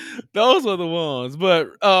 Those were the ones.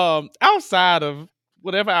 But outside of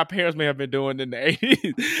whatever our parents may have been doing in the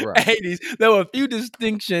 80s, there were a few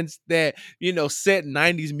distinctions that, set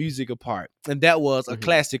 90s music apart. And that was a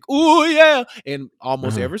classic, "Ooh, yeah," in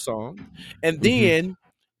almost every song. And then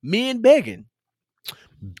Men Beggin.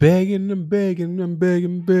 Begging and begging and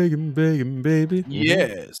begging, begging, begging, baby.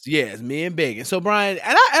 Yes, Men Beggin. So Brian,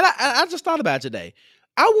 and I just thought about it today.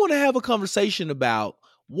 I want to have a conversation about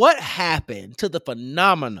what happened to the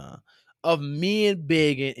phenomena of men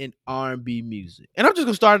begging in R&B music. And I'm just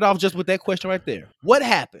going to start it off just with that question right there. What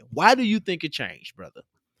happened? Why do you think it changed, brother?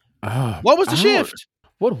 What was the shift?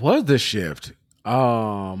 What was the shift?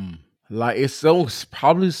 Like it's so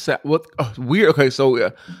probably weird. Okay,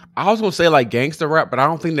 so I was gonna say like gangster rap, but I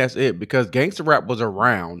don't think that's it because gangster rap was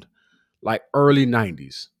around like early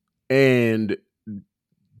 90s, and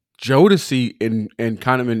Jodeci and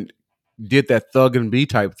kind of did that Thug and B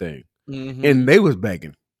type thing, and they was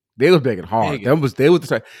begging. They was begging hard.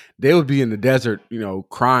 They would be in the desert,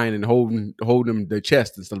 crying and holding them their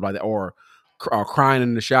chest and stuff like that, or crying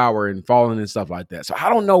in the shower and falling and stuff like that. So I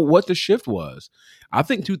don't know what the shift was. I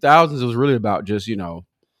think 2000s was really about just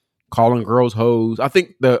calling girls hoes. I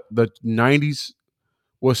think the 90s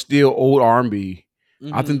was still old R&B.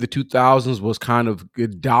 I think the 2000s was kind of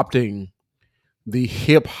adopting the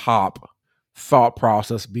hip hop thought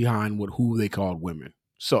process behind who they called women.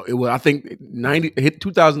 So it was, I think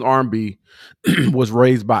 2000 R&B was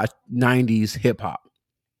raised by 90s hip hop.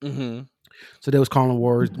 So they was calling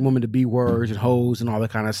women to be words and hoes and all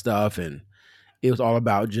that kind of stuff. And it was all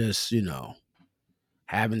about just,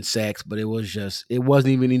 having sex, but it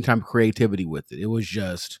wasn't even any type of creativity with it. It was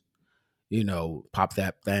just, pop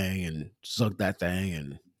that thing and suck that thing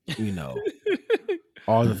and,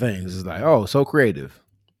 all the things. It's like, oh, so creative.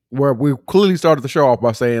 Where we clearly started the show off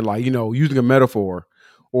by saying like, using a metaphor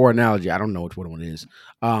or analogy, I don't know which one it is,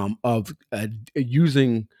 of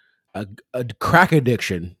using a crack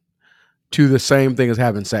addiction to the same thing as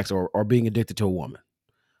having sex or being addicted to a woman.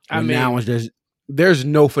 Now there's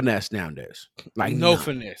no finesse nowadays. Like no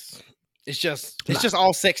finesse. It's just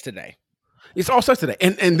all sex today. It's all sex today.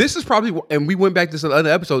 And this is probably, and we went back to some other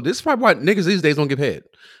episode. This is probably why niggas these days don't get head.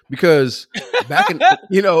 Because back in,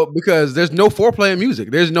 because there's no foreplay in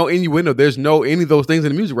music. There's no innuendo. There's no any of those things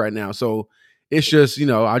in the music right now. So it's just, I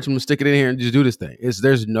just want to stick it in here and just do this thing.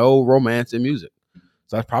 There's no romance in music.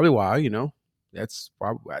 So that's probably why, that's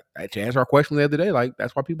probably, to answer our question the other day, like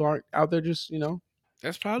that's why people aren't out there just,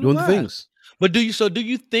 That's probably doing the why. things. But do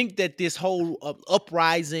you think that this whole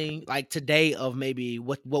uprising, like today, of maybe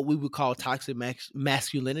what we would call toxic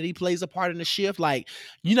masculinity plays a part in the shift? Like,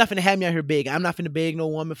 you're not finna have me out here big. I'm not finna beg no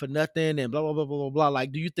woman for nothing, and blah blah blah blah blah blah.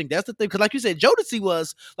 Like, do you think that's the thing? Because, like you said, Jodeci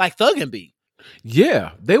was like Thug and B,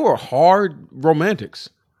 Yeah, they were hard romantics.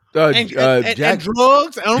 and Jack,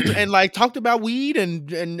 drugs, and like talked about weed and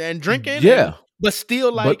drinking, and yeah, but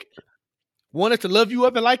still but like wanted to love you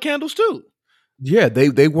up and light candles too. yeah,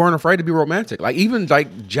 they weren't afraid to be romantic. Like even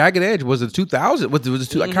like Jagged Edge was the 2000, was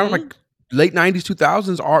it like kind of like late 90s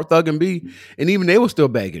 2000s art Thug and B, and even they were still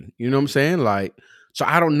begging. You know what I'm saying? Like, so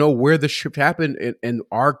I don't know where the shift happened. And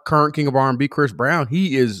our current king of R&B, Chris Brown,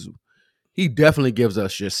 he definitely gives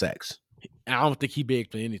us just sex. I don't think he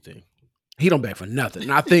begged for anything. He don't beg for nothing.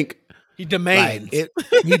 And I think He demands like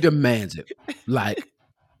he demands it. Like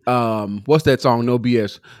what's that song? No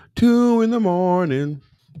BS. 2 a.m.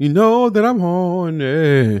 You know that I'm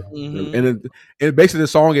horny. And basically the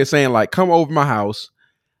song is saying like, come over my house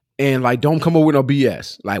and like don't come over with no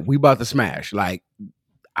BS. Like we about to smash. Like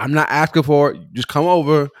I'm not asking for it. Just come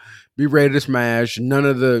over, be ready to smash. None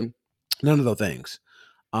of those things.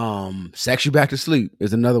 Sex You Back to Sleep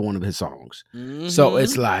is another one of his songs. So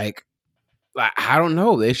it's like I don't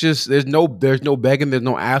know. It's just there's no begging, there's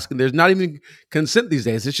no asking, there's not even consent these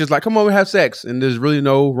days. It's just like come over and have sex, and there's really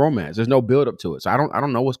no romance. There's no build up to it. So I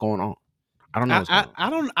don't know what's going on. I don't know what's going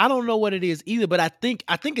on. I don't know what it is either. But I think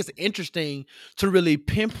it's interesting to really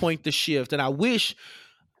pinpoint the shift, and I wish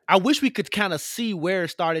we could kind of see where it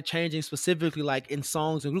started changing specifically, like in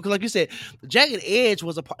songs and because, like you said, the Jagged Edge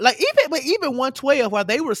was a part. Like even 112, while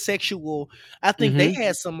they were sexual, I think they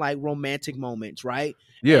had some like romantic moments, right?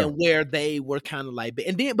 Yeah. And where they were kind of like,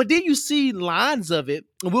 and then you see lines of it,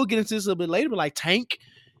 and we'll get into this a little bit later. But like Tank,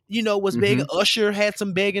 was begging. Usher had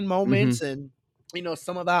some begging moments, and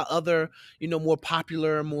some of our other, more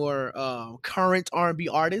popular, more current R&B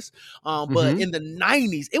artists. But in the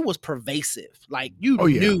 90s, it was pervasive. Like you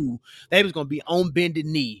knew they was gonna be on bended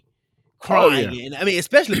knee, crying. I mean,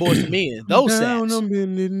 especially Boys to Men. Those down sets. on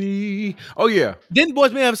bended knee. Oh yeah. Didn't Boys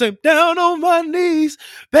to Men have saying down on my knees,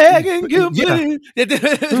 begging you, please? What's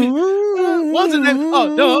it name?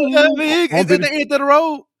 Oh, don't let me. Is that the end of the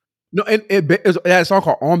road? No, and it had a song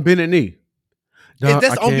called On Bended Knee. No,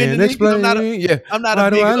 that's I on bended knee. Explain. I'm not Why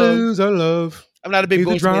a big. Do I lose our love? I'm not a big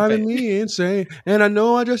Boys to Men fan. Driving me insane, and I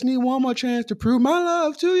know I just need one more chance to prove my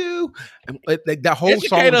love to you. And like that whole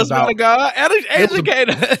song is about my God. Educate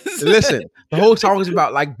us. Listen, the whole song is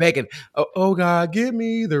about like begging. Oh God, give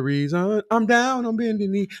me the reason I'm down on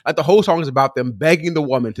bending knee. Like the whole song is about them begging the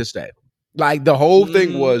woman to stay. Like the whole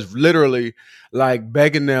thing was literally like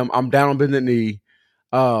begging them. I'm down on bending knee.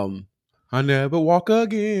 I never walk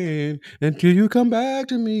again until you come back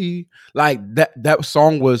to me. Like that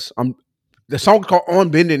song was the song called On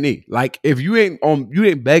Bended Knee. Like if you ain't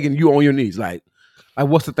begging, you on your knees. Like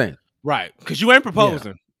what's the thing? Right. Because you ain't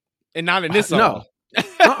proposing. And not in this song. No.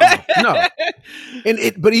 No.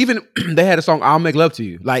 But even they had a song, I'll Make Love to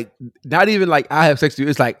You. Like not even like I have sex to you.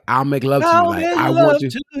 It's like I'll make love to you. Like I want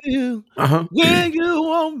to you when you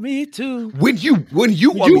want me to. When you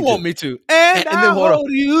want me to. And I'll hold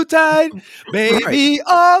you tight, baby,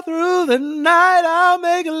 all through the night. I'll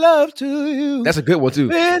make love to you. That's a good one too.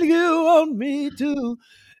 When you want me to.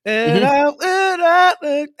 And I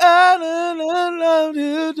love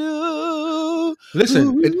you too.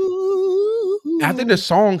 Listen, I think the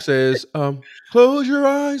song says, "Close your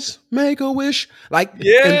eyes, make a wish." Like,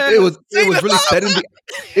 it was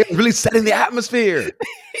really setting the atmosphere.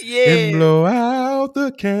 And blow out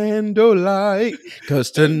the candlelight,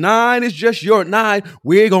 'cause tonight is just your night.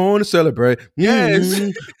 We're going to celebrate.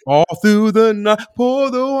 All through the night, pour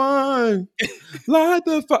the wine, light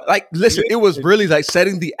the fire. Like, listen, it was really like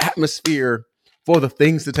setting the atmosphere for the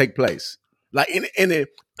things to take place. Like, the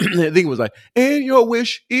thing was like, and your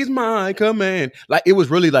wish is my command. Like, it was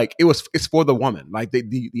really like it's for the woman. Like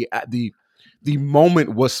the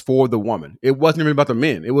moment was for the woman. It wasn't even about the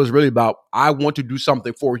men. It was really about, I want to do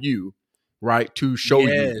something for you, right? To show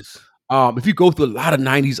you. If you go through a lot of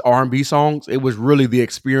 90s R&B songs, it was really the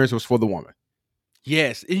experience was for the woman.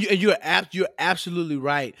 Yes. And you're absolutely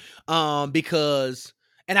right. Because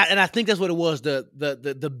and I think that's what it was.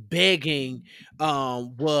 The begging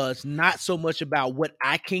was not so much about what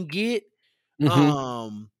I can get,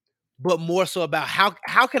 but more so about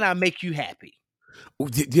how can I make you happy?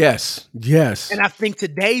 Yes. And I think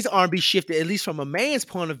today's R&B shifted, at least from a man's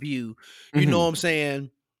point of view, you know what I'm saying,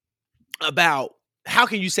 about how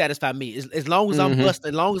can you satisfy me? As long as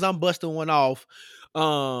I'm busting one off, you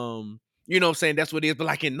know what I'm saying, that's what it is. But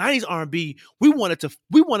like in 90s R&B, we wanted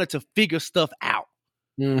to figure stuff out.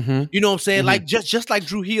 Mm-hmm. You know what I'm saying? Mm-hmm. Like just like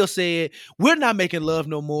Drew Hill said, we're not making love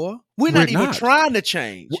no more. We're We're not even not. trying to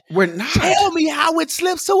change. We're not. Tell me how it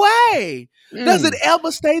slips away. Does it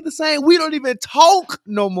ever stay the same? We don't even talk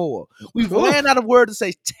no more. We've ran out of word to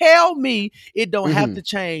say. Tell me it don't have to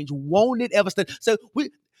change. Won't it ever stay? So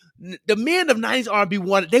the men of 90s R&B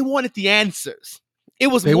wanted the answers. It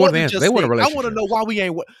was They more want than answers. just They want a sex. I relationship. want to know why we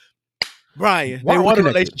ain't Brian. Why they are we wanted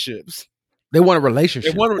connected? relationships. They want a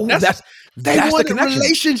relationship. They wanted, Ooh, that's they wanted the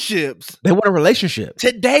relationships. They want a relationship.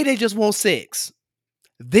 Today they just want sex.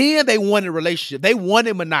 Then they wanted a relationship. They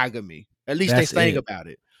wanted monogamy. At least they sang about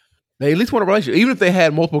it. They at least want a relationship. Even if they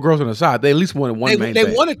had multiple girls on the side, they at least wanted one main.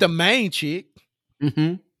 They wanted the main chick.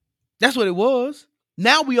 Mm-hmm. That's what it was.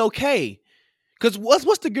 Now we okay. Because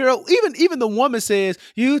what's the girl? Even the woman says,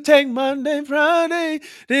 "You take Monday, Friday,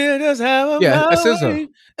 then just have a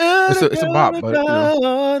that's it's a bop, but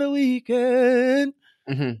on the weekend."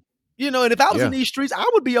 Mm-hmm. You know, and if I was in these streets, I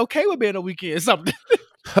would be okay with being a weekend something.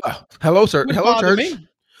 Hello, sir. Hello, church.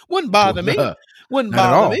 Wouldn't bother me. Wouldn't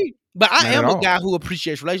bother me. But I am a guy who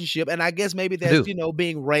appreciates relationship, and I guess maybe that's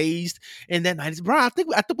being raised in that 90s. Bro, I think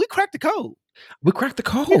we cracked the code. We cracked the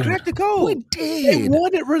code. We cracked the code. We did. They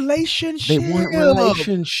wanted relationship.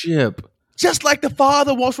 Just like the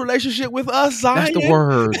Father wants relationship with us, Zion. That's the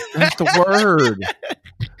word. That's the word.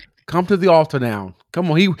 Come to the altar now. Come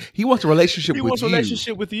on. He wants a relationship with you. He wants a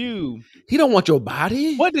relationship with you. He don't want your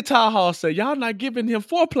body. What did Ty Hall say? Y'all not giving him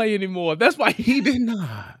foreplay anymore. That's why he did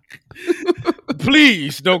not.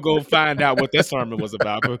 Please don't go find out what that sermon was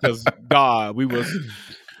about, because God, we was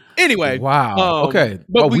anyway. Wow. Okay.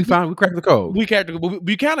 But we cracked the code. We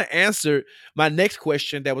kind of answered my next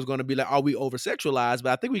question that was going to be like, are we over sexualized?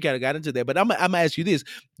 But I think we kind of got into that. But I'm gonna ask you this: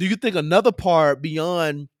 do you think another part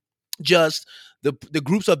beyond just the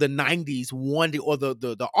groups of the 90s wanting, or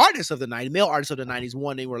the artists of the 90s, male artists of the 90s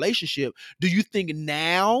wanting a relationship, do you think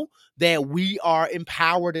now that we are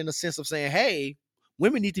empowered in a sense of saying, hey,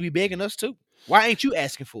 women need to be begging us too? Why ain't you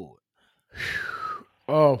asking for it?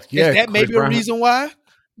 Oh, yeah. Is that maybe a reason why?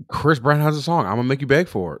 Chris Brown has a song, I'm gonna make you beg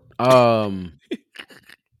for it.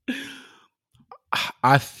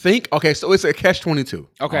 I think, okay, so it's a catch-22.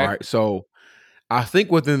 Okay. All right. So I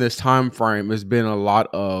think within this time frame, there's been a lot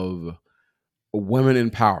of women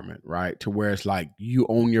empowerment, right? To where it's like, you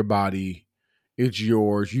own your body, it's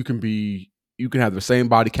yours. You can have the same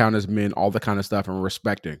body count as men, all that kind of stuff, and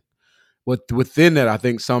respecting. But within that, I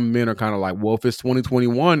think some men are kind of like, well, if it's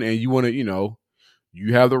 2021 and you want to,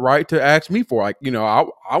 you have the right to ask me for, like,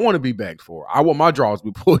 I want to be begged for. I want my drawers to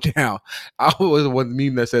be pulled down. I always want the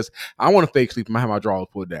meme that says, I want to fake sleep and have my drawers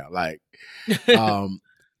pulled down. Like,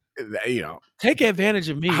 take advantage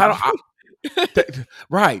of me.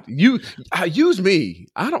 Right. You use me.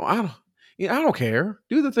 I don't care.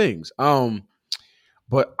 Do the things.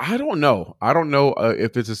 But I don't know. I don't know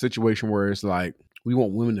if it's a situation where it's like we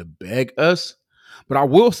want women to beg us. But I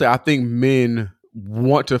will say, I think men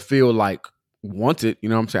want to feel like wanted. You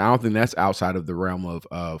know what I'm saying? I don't think that's outside of the realm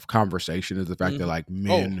of conversation, is the fact that like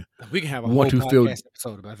men we can have a want whole to feel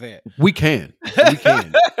episode about that. We can.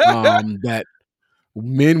 That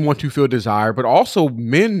men want to feel desire, but also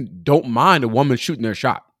men don't mind a woman shooting their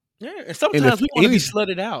shot. Yeah, and sometimes we want to be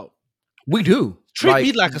slutted out. We do. Treat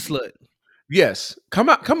me like a slut. Yes. Come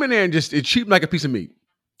in there and just treat me like a piece of meat.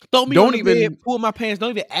 Throw me on the bed, pull my pants. Don't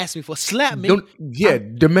even ask me for slap me.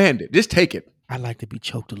 Demand it. Just take it. I like to be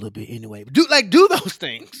choked a little bit anyway. Do those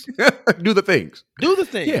things. Do the things. Do the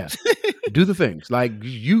things. Yeah. Do the things. Like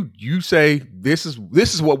you say, this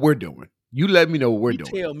is what we're doing. You let me know what we're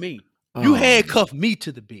doing. Tell me. You handcuff me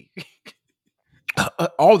to the beat.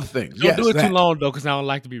 All the things. Don't do it too long though, because I don't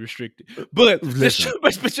like to be restricted. But listen.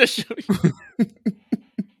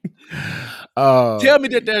 Tell me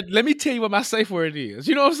that. Let me tell you what my safe word is.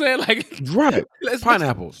 You know what I'm saying? Like, right?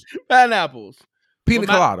 Pineapples, pina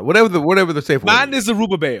colada, whatever the safe word. Mine is a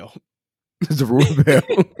Rubabelle. It's a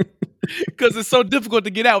Rubabelle. Because it's so difficult to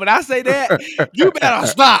get out. When I say that, you better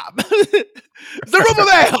stop.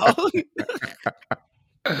 Zerubbabel.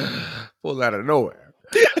 Pulls out of nowhere.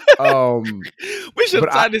 We should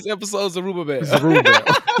have titled this episode Zerubbabel.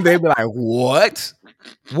 They'd be like, what?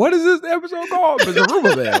 What is this episode called?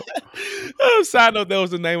 Zerubbabel. Side note, that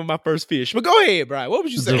was the name of my first fish. But go ahead, Brian. What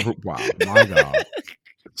would you say? Wow, my God.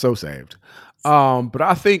 So saved. But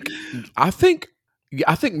I think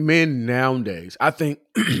men nowadays, I'm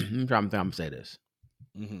trying to say this.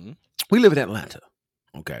 Mm-hmm. We live in Atlanta.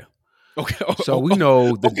 Okay. So we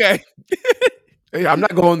know that. Okay. I'm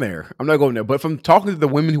not going there. But from talking to the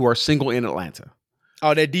women who are single in Atlanta.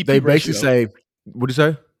 Oh, that DP they ratio. basically say, what do you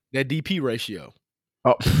say? That DP ratio.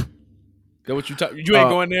 Oh, That what you ain't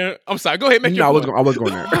going there? I'm sorry. Go ahead, make your No, point. I wasn't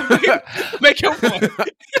going there. Make your point.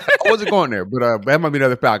 I wasn't going there, but that might be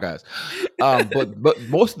another podcast. But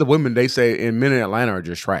most of the women they say in men in Atlanta are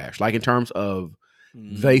just trash. Like in terms of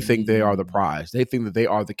they think they are the prize. They think that they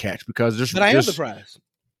are the catch because there's But I am the prize.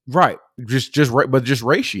 Right. But just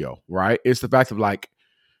ratio, right? It's the fact of like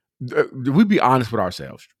we be honest with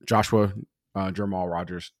ourselves. Joshua Jamal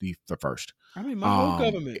Rogers, the first. I mean, my whole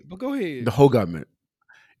government. But go ahead. The whole government.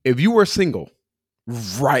 If you were single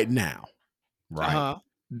right now, right?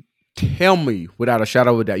 Tell me without a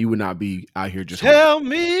shadow of a doubt, you would not be out here just tell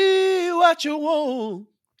me what you want.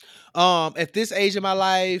 At this age of my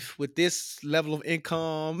life, with this level of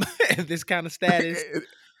income and this kind of status,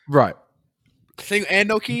 right? Single and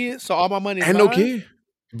no kids, so all my money is and mine. No kid,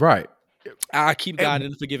 right? I keep God in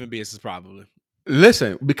the forgiving business, probably.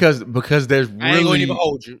 Listen, because there's really, I ain't gonna even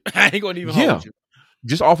hold you. I ain't gonna even hold you.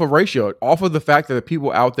 Just off of ratio, off of the fact that the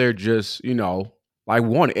people out there just, like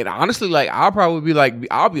want it. And honestly, like I'll probably be like,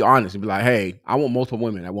 I'll be honest and be like, hey, I want multiple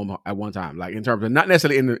women at one time. Like in terms of not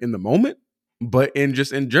necessarily in the moment, but in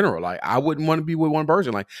general. Like I wouldn't want to be with one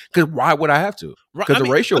person. Like, because why would I have to? Because the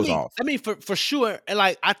ratio is off. I mean, for sure. And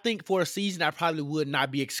like I think for a season, I probably would not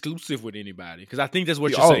be exclusive with anybody. Because I think that's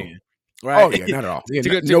what you're saying. Right? Oh yeah, not at all. Yeah,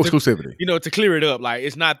 no exclusivity. To clear it up, like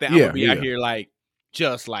it's not that I'm gonna be out here like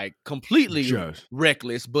just like completely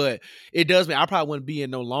reckless, but it does mean I probably wouldn't be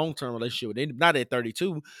in no long-term relationship with anybody, not at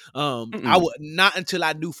 32. I would not until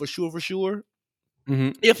I knew for sure.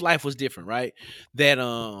 If life was different, right? That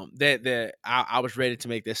I was ready to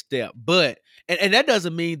make that step. But and that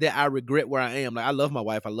doesn't mean that I regret where I am. Like I love my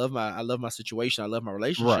wife, I love my situation, I love my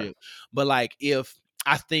relationship. Right. But like if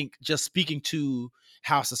I think just speaking to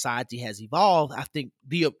how society has evolved, I think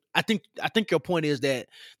your point is that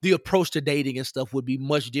the approach to dating and stuff would be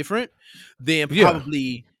much different than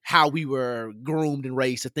probably how we were groomed and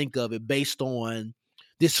raised to think of it based on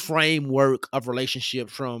this framework of relationship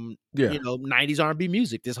from 90s R&B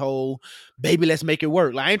music. This whole baby, let's make it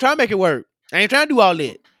work. Like I ain't trying to make it work. I ain't trying to do all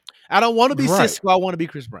that. I don't want to be Cisco. I want to be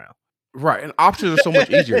Chris Brown. Right. And options are so much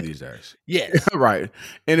easier these days. Yes. Right.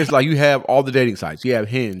 And it's like you have all the dating sites. You have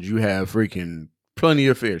Hinge. You have freaking Plenty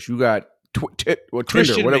of Fish. You got Tinder,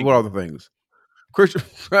 whatever, what other things. Christian.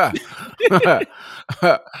 You have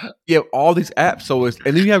all these apps. So and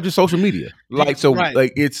then you have just social media. Like, so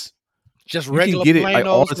like it's just regular, you can get it like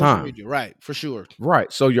all the time. Media. Right. For sure.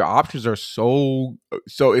 Right. So your options are so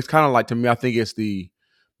it's kind of like, to me, I think it's the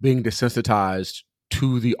being desensitized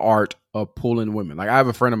to the art of pulling women. Like I have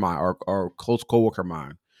a friend of mine or close coworker of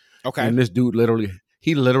mine. Okay. And this dude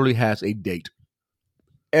literally has a date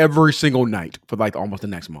every single night for like almost the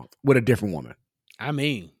next month with a different woman. I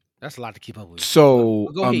mean, that's a lot to keep up with. So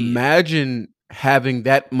imagine having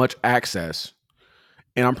that much access.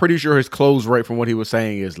 And I'm pretty sure his close rate from what he was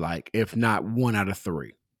saying is like, if not 1 out of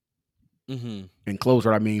 3. Mm-hmm. And close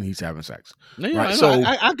rate, I mean he's having sex. No, right. So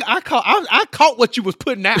I caught what you was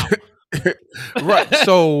putting out. Right.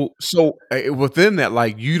 So within that,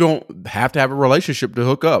 like you don't have to have a relationship to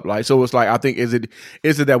hook up. Like, so it's like, I think, is it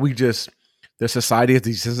that we just, the society is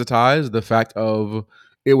desensitized, the fact of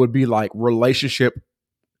it would be like relationship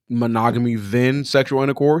monogamy then sexual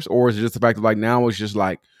intercourse, or is it just the fact that like now it's just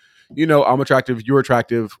like, I'm attractive, you're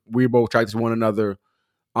attractive, we're both attracted to one another,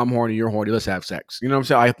 I'm horny, you're horny, let's have sex. You know what I'm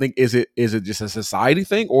saying? I think is it just a society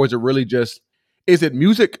thing, or is it really just, is it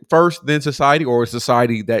music first then society, or is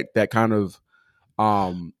society that kind of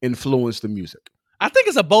influenced the music? I think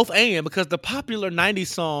it's a both and, because the popular 90s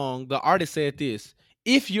song, the artist said this: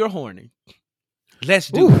 if you're horny, let's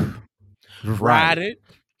do it. Ride it.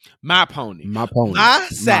 My pony, my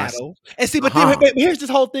saddle. And see, but here's this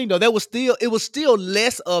whole thing though. It was still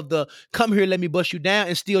less of the come here, let me bust you down,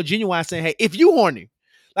 and still Genuine saying, hey, if you horny,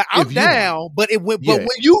 like I'm down, but but when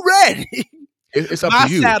you ready, it's up my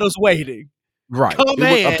to you. Saddle's waiting. Right. Come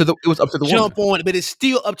it was up to the jump woman. on it, but it's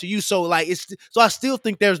still up to you. So like I still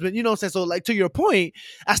think there's been, you know what I'm saying? So like to your point,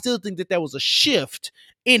 I still think that there was a shift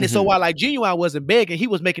in it. So while like Genuine wasn't begging, he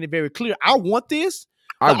was making it very clear, I want this.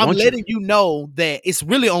 I'm letting you know that it's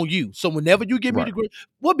really on you. So whenever you give me the green,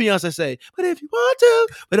 what Beyonce say? But if you want to,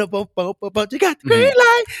 but you got the green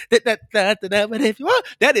light. But if you want,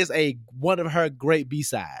 that is one of her great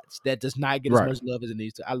B-sides that does not get as much love as it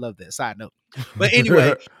needs to. I love that. Side note. But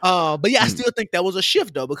anyway, but yeah, I still think that was a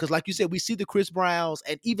shift though, because like you said, we see the Chris Browns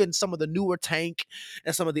and even some of the newer Tank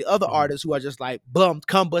and some of the other artists who are just like,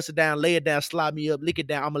 come bust it down, lay it down, slide me up, lick it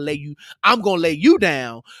down. I'm gonna lay you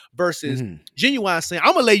down, versus Genuine saying,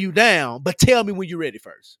 I'm gonna lay you down, but tell me when you're ready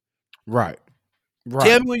first. Right. Tell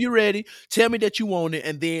Right. me when you're ready. Tell me that you want it,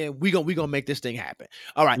 and then we gonna make this thing happen.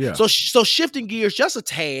 All right. Yeah. So shifting gears just a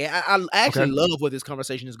tad. I actually Okay. love where this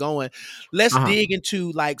conversation is going. Let's Uh-huh. dig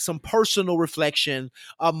into like some personal reflection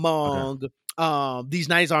Okay. among these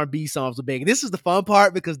nice R&B songs of Beggin. This is the fun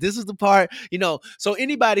part because this is the part, so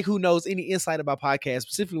anybody who knows any insight about podcasts,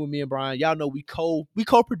 specifically with me and Brian, y'all know we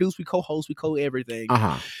co-produce, we co-host, we co-everything.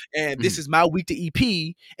 Uh-huh. And this Mhm. is my week to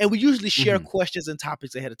EP, and we usually share Mhm. questions and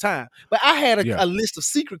topics ahead of time. But I had Yeah. a list of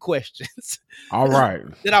secret questions All right.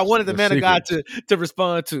 that I wanted the The man of God secrets. to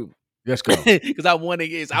respond to. Let's go. Because I want to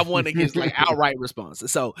get like outright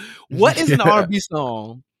responses. So, what is an Yeah. R&B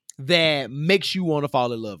song that makes you want to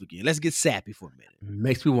fall in love again? Let's get sappy for a minute.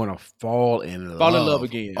 Makes me want to fall in Fall in love love.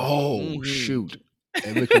 again. Oh, Mhm. shoot.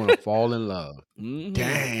 It makes me want to fall in love. Mhm.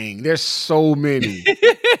 Dang, there's so many.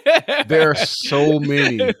 There are so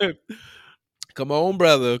many. Come on,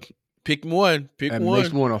 brother. Pick one. Pick It makes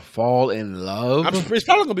one. me want to fall in love. It's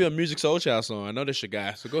probably gonna be a Music Soul Child song. I know that's your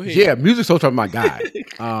guy. So go ahead. Yeah, Music Soul Child, my guy.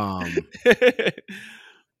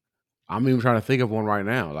 I'm even trying to think of one right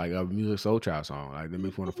now, like a Music Soul Child song, like that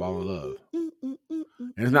makes me want to fall in love.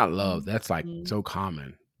 And it's not love. That's like so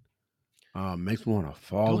common. Makes me want to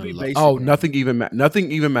fall Don't be in love. basic, Oh, bro. nothing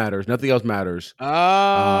even matters. Nothing else matters.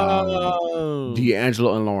 Oh.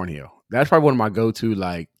 D'Angelo and Lauryn Hill. That's probably one of my go-to.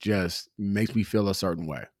 Like, just makes me feel a certain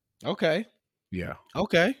way. Okay. Yeah.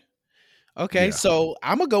 Okay. Yeah. So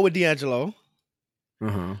I'm gonna go with D'Angelo,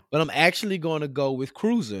 Uh-huh. but I'm actually gonna go with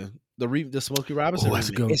Cruising, the Smokey Robinson Oh, that's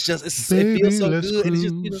a remix. good one. It's just it Baby, feels so let's good, and it's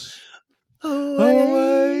just cruise away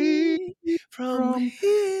away from from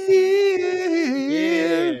here.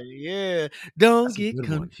 here. Yeah. Don't That's a get good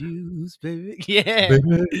one. confused, baby. Yeah.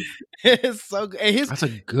 Baby. It's so good. And That's a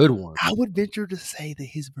good one. I would venture to say that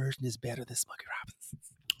his version is better than Smokey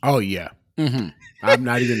Robinson's. Oh yeah. Mm-hmm. I'm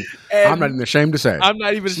not even And ashamed to say. I'm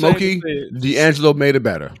not even ashamed Smokey to say it. D'Angelo made it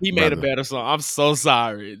better. He made a brother. better song. I'm so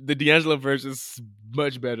sorry. The D'Angelo version is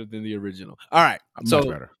much better than the original. All right. So Much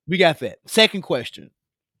better. we got that. Second question.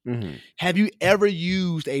 Mm-hmm. Have you ever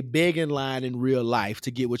used a begging line in real life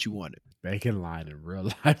to get what you wanted? Begging line in real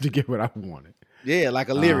life to get what I wanted. Yeah, like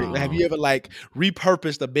a lyric. Have you ever like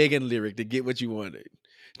repurposed a begging lyric to get what you wanted?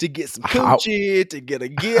 To get some coochie, to get a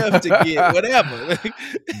gift, to get whatever.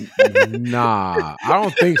 Nah, I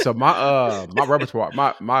don't think so. My repertoire,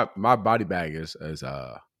 my body bag is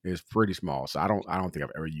pretty small, so I don't think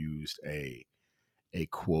I've ever used a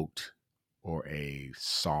quote or a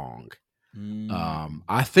song.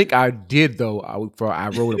 I think I did though. I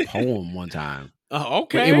wrote a poem one time. Oh,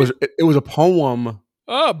 But okay. it was a poem.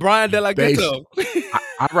 Oh, Brian De La based- Ghetto.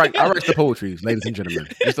 I write the poetry, ladies and gentlemen.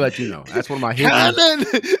 Just to let you know, that's one of my hidden. Cannon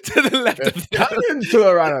to the left of them. Cannon to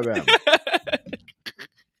the right of them.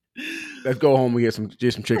 Let's go home and get some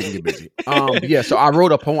chicken and get busy. Yeah. So I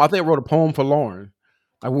wrote a poem. I think I wrote a poem for Lauren.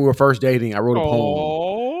 Like when we were first dating, I wrote a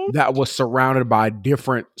poem that was surrounded by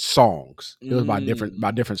different songs. It was by different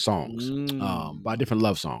songs, by different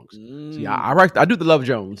love songs. So yeah, I do the Love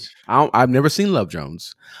Jones. I've never seen Love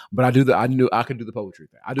Jones, but I knew I could do the poetry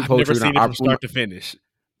thing. I do I've poetry. never seen it from start to finish.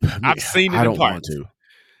 I've seen it I in don't want parts. to.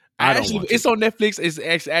 It's on Netflix.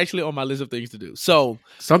 It's actually on my list of things to do. So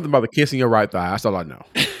something about the kissing your right thigh. That's all I know.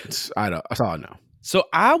 That's all I know. So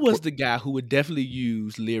I was the guy who would definitely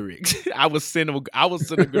use lyrics. I was sending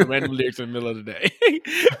good random lyrics in the middle of the day,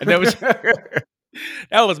 and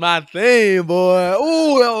that was my thing, boy.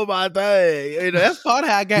 Ooh, that was my thing. You know, that's part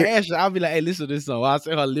of how I got Ashley. I'll be like, "Hey, listen to this song." I'll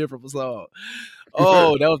send her a lyric from a song.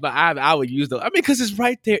 Oh, that was my. I would use those. I mean, because it's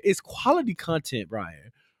right there. It's quality content,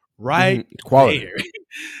 Brian. Right, quality. there.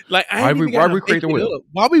 Like why we recreate the wheel?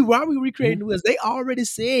 Why we recreating the wheels? They already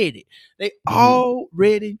said it. They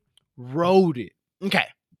already wrote it. Okay.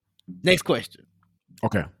 Next question.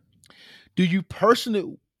 Okay. Do you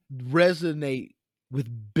personally resonate with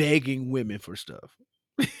begging women for stuff?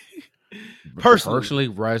 Personally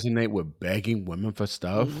resonate with begging women for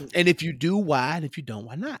stuff? And if you do, why? And if you don't,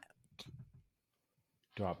 why not?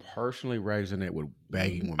 Do I personally resonate with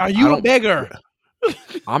begging women? Are you a beggar?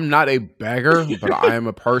 I'm not a beggar, but I am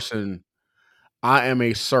a person. I am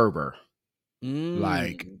a server.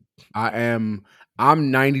 Like I'm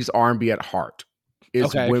 90s R&B at heart.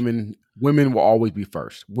 It's women. Women will always be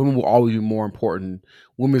first. Women will always be more important.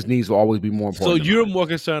 Women's needs will always be more important. So you're more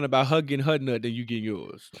concerned about her getting her nut than you getting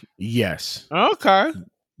yours. Yes. Okay.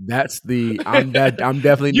 That's the. I'm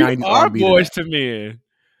definitely you 90s are R&B boys to men.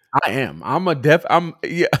 I am. I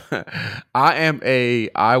am a.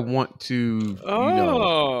 I want to. You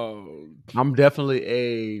know. I'm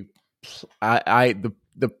definitely a.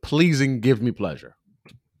 The pleasing gives me pleasure.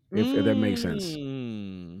 If that makes sense.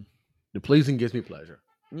 The pleasing gives me pleasure.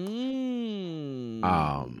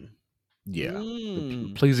 Yeah,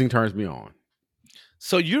 Mm. pleasing turns me on.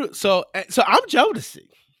 So I'm Jodeci.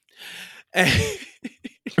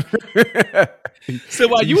 So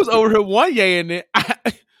while you was over here one yaying it,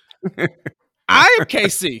 I am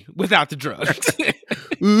KC without the drugs.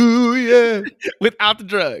 Ooh yeah. Without the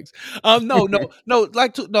drugs.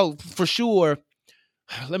 No, for sure.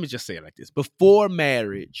 Let me just say it like this: before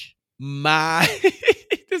marriage, my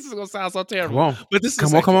this is gonna sound so terrible, Come on, but this is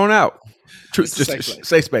come on out. This is a safe Just place.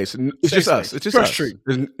 safe space. It's Safe just us. space. It's just Trust us. tree.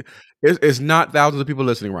 It's not thousands of people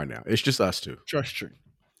listening right now. It's just us two. Trust tree.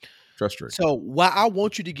 Trust tree. So while I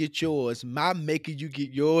want you to get yours, my making you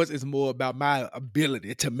get yours is more about my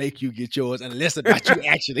ability to make you get yours and less about you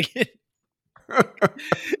actually.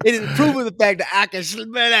 It is proving the fact that I can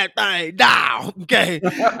slam that thing down. Okay.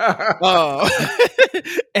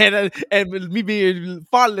 And me being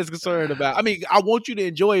far less concerned about. I mean, I want you to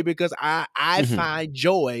enjoy it because I find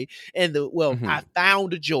joy in I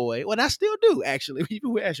found a joy. Well, I still do actually.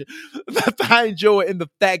 Even with action, I find joy in the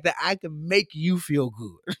fact that I can make you feel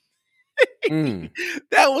good.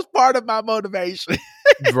 That was part of my motivation.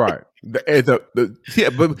 Right. But that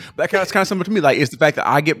kind of similar to me. Like, it's the fact that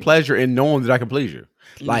I get pleasure in knowing that I can please you.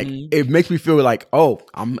 Like, it makes me feel like, oh,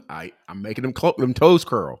 I'm making them toes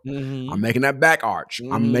curl. I'm making that back arch.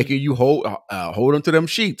 I'm making you hold onto them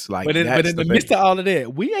sheets. Like, but in the midst of all of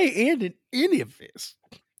that, we ain't ending any of this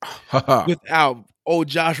without old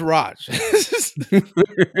Josh Raj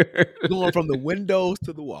going from the windows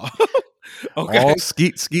to the wall. Okay, all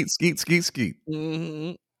skeet.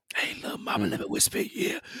 Hey, little mama, let me whisper,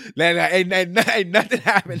 yeah. Ain't nothing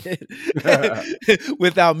happening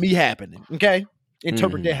without me happening. Okay,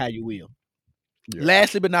 interpret that how you will. Yeah.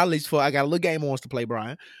 Lastly, but not least, I got a little game I wants to play,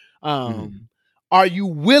 Brian. Are you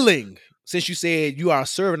willing? Since you said you are a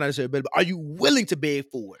servant, I said, but are you willing to beg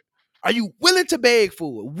for it? Are you willing to beg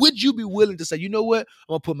for it? Would you be willing to say, you know what?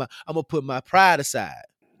 I'm gonna put my pride aside.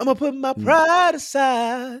 I'm gonna put my pride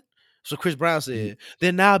aside. So Chris Brown said,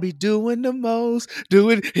 then I'll be doing the most.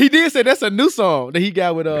 He did say that's a new song that he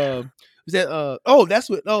got with that's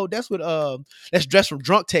Dressed from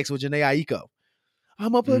Drunk Text with Janae Aiko.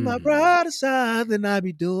 I'm gonna put my pride aside, then I'll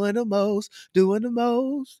be doing the most.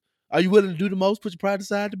 Are you willing to do the most? Put your pride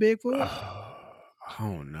aside to beg for it? I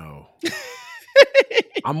don't know.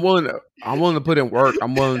 I'm willing to put in work.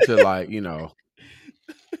 I'm willing to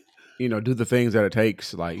do the things that it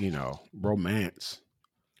takes, like, romance.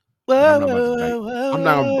 I'm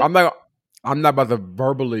not about to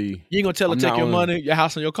verbally. You ain't gonna tell her take your money, your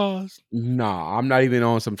house, and your cars? Nah, I'm not even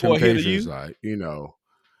on some temptations like,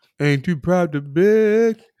 ain't too proud to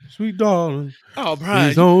beg, sweet darling. Oh, Brian,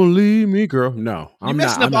 please don't leave me, girl. No, I'm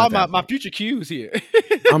messing up all my future cues here.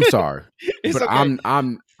 I'm sorry, but okay. I'm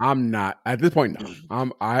not at this point. No,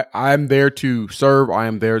 I'm there to serve. I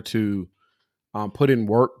am there to put in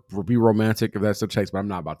work, be romantic if that's the case. But I'm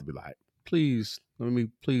not about to be like, please, let me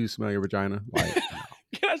please smell your vagina. Like,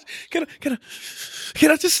 can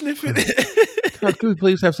I just sniff it? Can we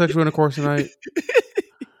please have sexual intercourse tonight?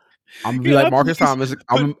 I'm gonna be like Marcus Thomas.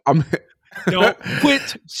 I'm don't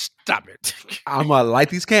quit. Stop it. I'm gonna light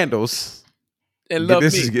these candles and love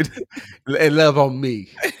me. And love on me.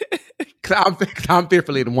 I'm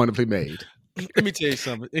fearfully and wonderfully made. Let me tell you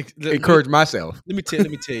something. Encourage myself. Let me tell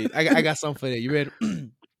you. I got something for that. You ready?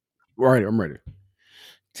 Right, I'm ready.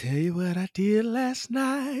 Tell you what I did last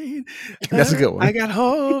night. That's a good one. I got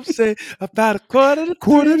home, say about a quarter to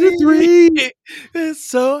three. It's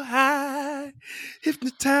so high,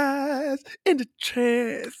 hypnotized in the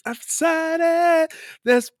trance. I've decided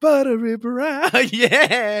that's buttery brown.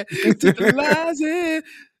 Yeah, tantalizing.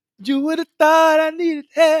 You would have thought I needed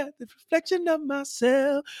help. The reflection of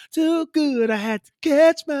myself, too good. I had to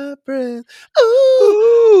catch my breath.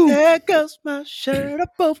 Ooh, there goes my shirt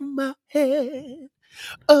up over my head.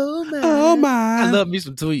 Oh my! I love me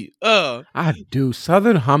some Tweet. I do.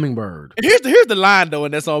 Southern Hummingbird. Here's the line though,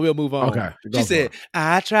 and that's all. We'll move on. Okay. She said,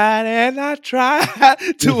 "I tried and I tried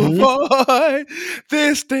to avoid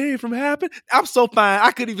this thing from happening." I'm so fine.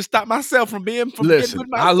 I couldn't even stop myself from getting with myself.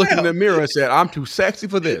 I looked in the mirror and said, "I'm too sexy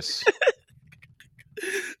for this."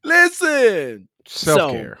 Listen,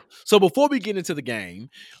 self-care. So before we get into the game,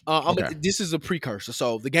 this is a precursor.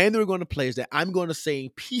 So the game that we're going to play is that I'm going to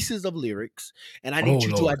sing pieces of lyrics, and I need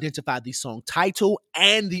you to identify the song title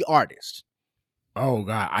and the artist. Oh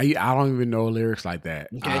God, I don't even know lyrics like that.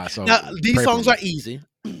 Okay, now these songs are easy.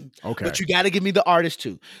 Okay, but you got to give me the artist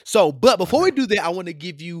too. So, but before we do that, I want to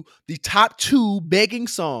give you the top 2 begging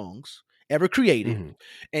songs ever created,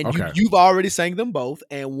 and you've already sang them both,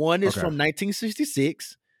 and one is from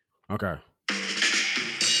 1966. Okay.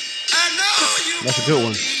 That's a good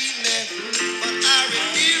one.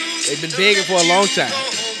 They've been begging for a long time.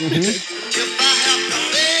 If I have to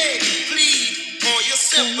beg, plead for your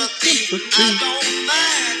sympathy, I don't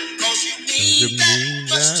mind, 'cause you mean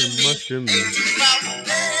that much to me. Ain't you proud to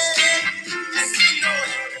beg? Yes, you know it.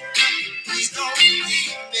 Please don't leave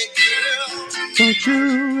me, girl. Don't you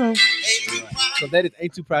know? Ain't you proud? So that is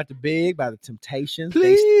 "Ain't Too Proud to Beg" by the Temptations.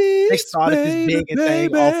 They Please, started this baby, begging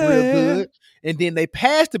thing off real baby. good, and then they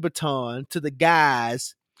passed the baton to the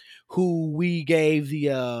guys who we gave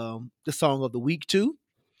the song of the week to,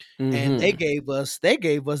 and they gave us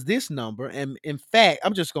this number. And in fact,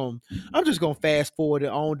 I'm just gonna fast forward it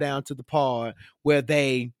on down to the part where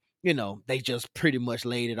they just pretty much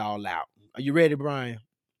laid it all out. Are you ready, Brian?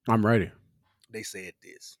 I'm ready. They said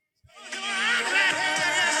this.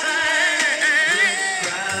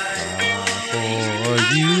 For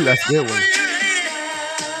you, that's a good one.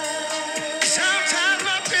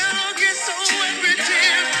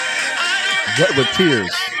 Wet with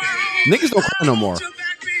tears. Niggas don't cry no more.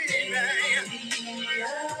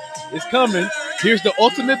 It's coming. Here's the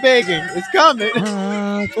ultimate begging. It's coming.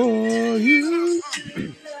 Cry for you.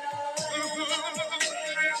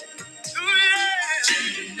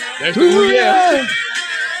 There's the ooh, yeah.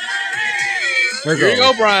 There Here you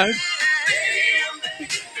go, Brian.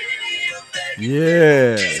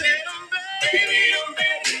 Yeah.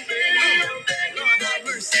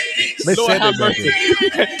 They Lord said have they mercy.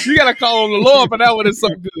 begging. You gotta call on the Lord for that one. Is so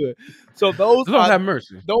good. So those Lord are have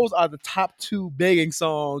mercy. those are the top 2 begging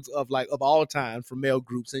songs of all time from male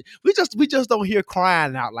groups, and we just don't hear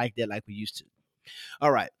crying out like that like we used to.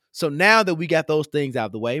 All right. So now that we got those things out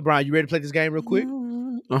of the way, Brian, you ready to play this game real quick?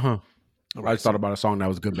 I just thought about a song that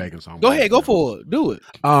was a good begging song. Go ahead, go for it. Do it.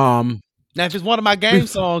 Now, if it's one of my game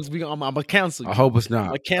songs, I'm gonna cancel you. I hope it's not. I'm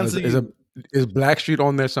gonna cancel you. Is Blackstreet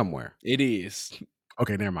on there somewhere? It is.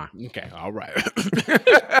 Okay, never mind. Okay, all right.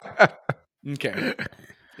 Okay.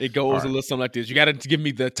 It goes a little something like this. You got to give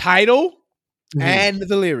me the title and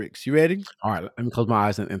the lyrics. You ready? All right, let me close my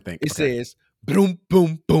eyes and think. It says, boom,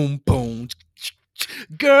 boom, boom, boom.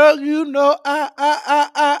 Girl, you know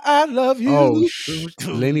I love you. Oh,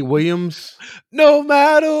 Lenny Williams. No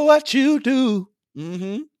matter what you do.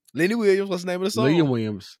 Lenny Williams, what's the name of the song? Lenny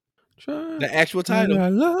Williams. The actual title. I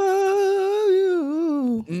love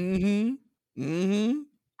you.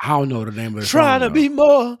 I don't know the name of the song. Trying to be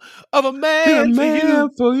more of a man,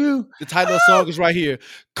 for you. The title of the song is right here.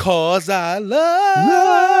 'Cause I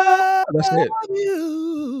love That's it.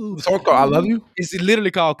 you. The song called I Love You? It's literally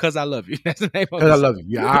called 'Cause I Love You. That's the name of it. 'Cause I Love You.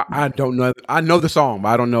 Yeah, I don't know. I know the song, but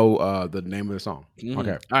I don't know the name of the song. Okay. All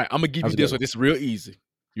right, I'm going to give That's you this good. one. It's real easy.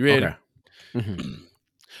 You ready? Okay.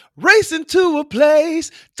 Racing to a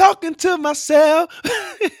place, talking to myself.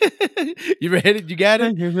 You ready? You got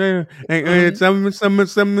it? Something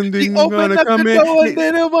You open up the door and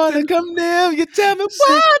then I want to come near. You tell me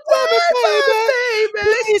what, baby.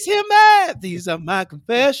 Please hear me. These are my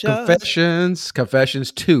confessions.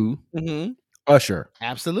 Confessions 2. Usher.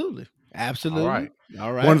 Absolutely. All right.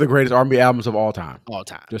 All right. One of the greatest R&B albums of all time. All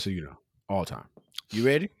time. Just so you know. All time. You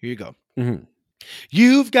ready? Here you go.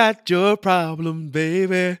 You've got your problem,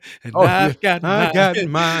 baby, and I've got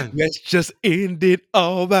mine. Let's just end it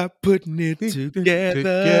all by putting it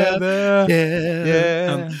together.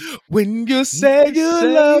 Yeah. When you say you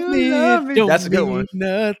love me, it don't That's a good mean one.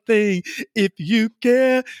 nothing. If you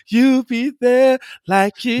care, you be there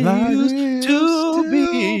like you used to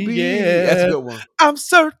be. Yeah. That's a good one. I'm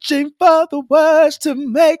searching for the words to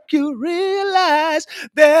make you realize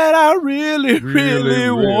that I really, really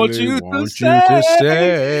want you to say.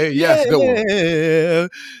 Yes, good one.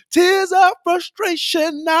 Tears of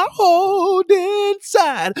frustration I hold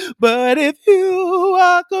inside, but if you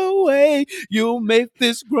walk away, you'll make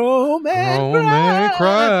this grown man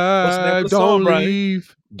cry. What's the name of the song, Brian?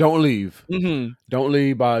 Don't leave. Don't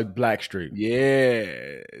leave by Blackstreet.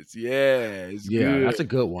 Yes. Yeah, Good. that's a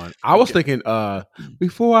good one. I was thinking,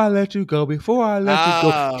 before I let you go,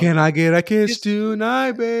 can I get a kiss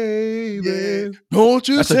tonight, baby? Yeah. Don't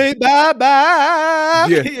you say bye-bye.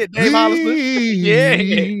 Yeah. Dave Hollister.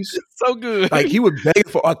 Yeah. So good. Like he would beg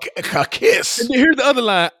for a kiss. And then here's the other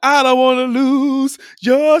line. I don't want to lose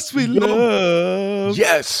your sweet love.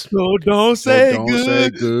 Yes. So don't say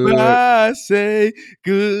good. goodbye. Say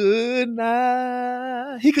good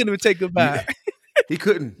night. He couldn't even take goodbye. He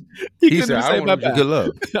couldn't. He said, couldn't I even want say good love.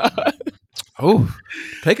 Oh,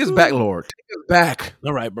 take us back, Lord. Take us back.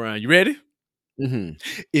 All right, Brian. You ready?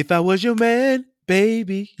 If I was your man,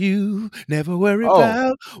 baby, you never worry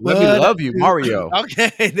about Let Me Love You, Mario.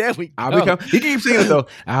 Okay, there we go. He keeps singing it though.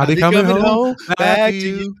 I'll be coming home back to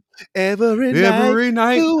you. Every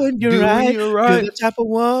night, doing you right. You're the type of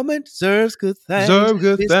woman deserves good things. Deserve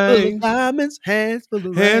good Fist full of things. diamonds, hands full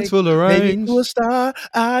of Hands rings. full of Maybe rings. to a star,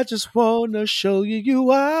 I just wanna show you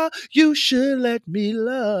you are. You should let me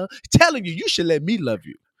love. Telling you, you should let me love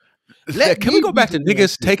you. Can we go back to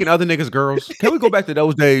niggas taking other niggas' girls? Can we go back to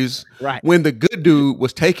those days Right. when the good dude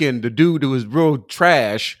was taking the dude who was real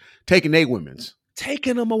trash, taking they women's?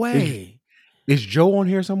 Taking them away. Is Joe on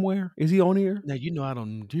here somewhere? Is he on here? Now you know I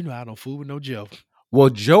don't fool with no Joe. Well,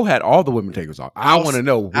 Joe had all the women takers off. I want to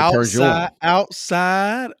know what turns you on.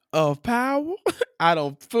 Outside of power, I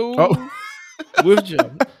don't fool with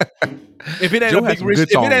Joe. If it ain't Joe a big rich,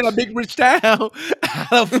 if it ain't a big rich town, I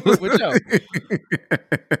don't fool with Joe.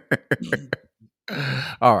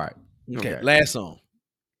 All right. Okay. Last song.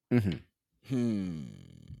 Okay.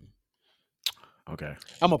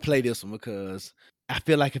 I'm gonna play this one because I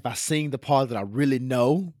feel like if I sing the part that I really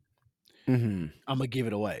know, I'm gonna give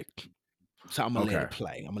it away. So I'm gonna let it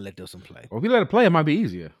play. I'm gonna let this one play. Well, if we let it play, it might be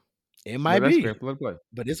easier. It might be. Let it play.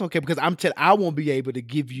 But it's okay because I won't be able to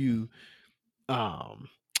give you. I'm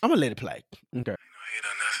gonna let it play. Okay. He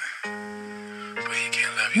done nothing, but he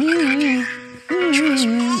can't love you like I can. Trust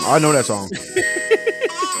me. I know that song.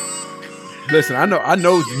 Listen, I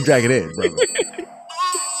know you Jagged Edge, brother.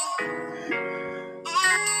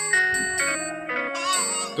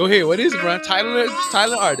 Go ahead. What is it, bro?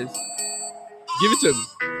 Title artist. Give it to me.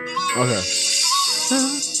 Okay.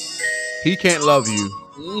 He Can't Love You.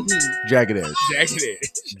 Jagged Edge. Jagged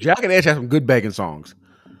Edge. Jagged Edge has some good begging songs.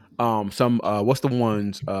 Some what's the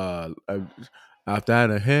ones? Outside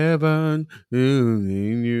of heaven,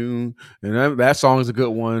 you, and that song is a good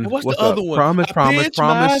one. And what's the other one? Promise.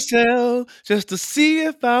 Myself just to see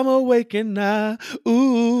if I'm awake and now.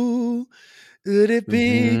 Ooh, could it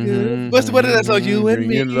be good? What is that song? You and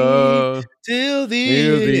me love till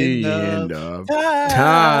the end of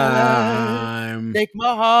time. Take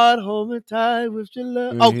my heart home and tie with your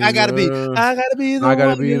love. Oh, I gotta be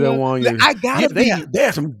the one. I gotta be.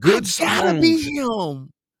 There's some good songs.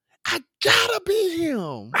 I gotta be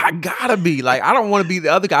him. I gotta be. Like, I don't want to be the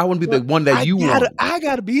other guy. I want to be the one that you want. I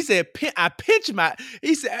gotta be. He said, I pinch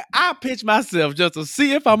myself just to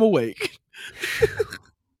see if I'm awake.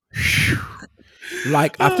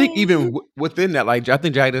 Like, I think even within that, like, I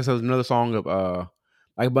think Jack has another song of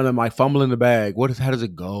like, but I'm like fumbling the bag. How does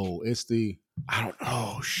it go? It's I don't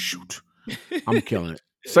know. Shoot, I'm killing it.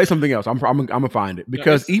 Say something else. I'm gonna find it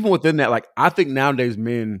because even within that, like, I think nowadays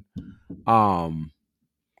men,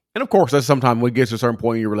 and of course, that's sometimes when it gets to a certain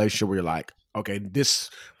point in your relationship where you're like, okay, this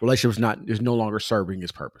relationship is no longer serving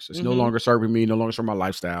its purpose. It's no longer serving me, no longer serving my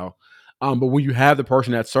lifestyle. But when you have the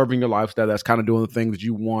person that's serving your lifestyle, that's kind of doing the things that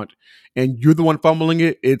you want, and you're the one fumbling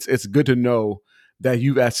it, it's good to know that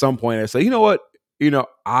you at some point say, you know what,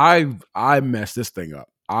 I messed this thing up.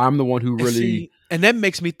 I'm the one who really. And that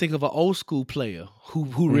makes me think of an old school player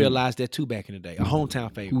who realized that too back in the day. A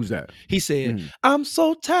hometown favorite. Who's that? He said, I'm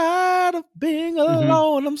so tired of being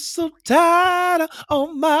alone. I'm so tired of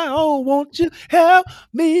on my own. Won't you help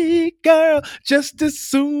me, girl, just as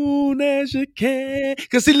soon as you can?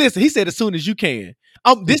 Because he said as soon as you can.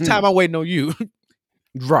 This time I'm waiting on you.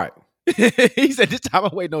 Right. He said, this time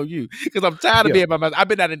I'm waiting on you because I'm tired of being by myself. I've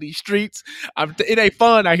been out in these streets. It ain't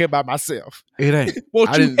fun out here by myself. It ain't.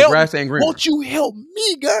 Won't you help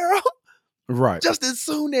me, girl? Right. Just as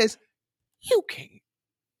soon as you can.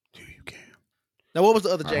 You can. Now, what was the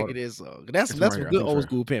other Jagged Edge song? That's right some here. good old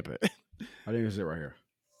school pimping. I think it's it right here.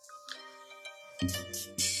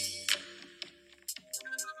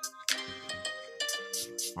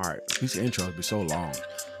 All right. These intros be so long.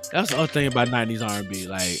 That's the other thing about 90s R&B.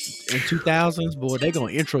 Like, in 2000s, boy, they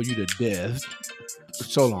gonna intro you to death.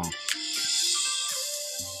 So long.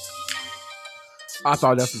 I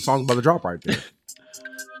thought that's the song about the drop right there.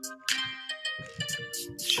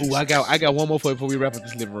 Ooh, I got one more for you before we wrap up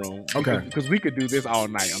this living room. Okay. Because we could do this all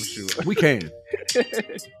night, I'm sure. We can. There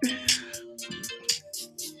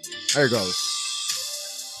it goes.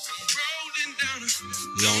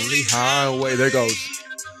 Lonely highway. There it goes.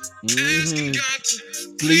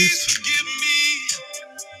 Please forgive me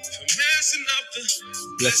for messing up the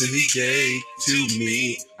blessing he gave to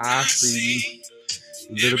me. I see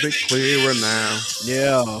a little bit clearer now.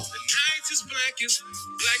 Yeah.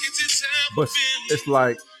 But it's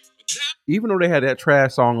like, even though they had that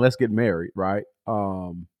trash song, Let's Get Married, right?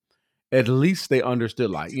 At least they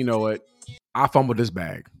understood, like, you know what? I fumbled this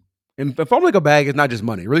bag. And fumbling a bag is not just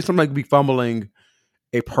money. Really, something like be fumbling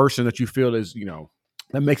a person that you feel is,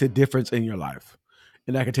 that makes a difference in your life.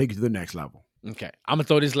 And that can take you to the next level. Okay. I'm going to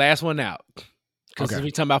throw this last one out. Because we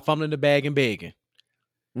talking about fumbling the bag and begging.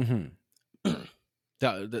 Mm-hmm.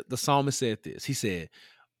 The psalmist said this. He said,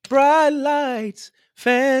 bright lights,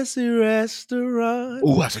 fancy restaurant.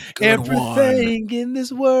 Oh, that's a good one. Everything in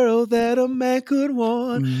this world that a man could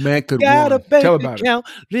want. Man could Got a want. Tell bank about it. account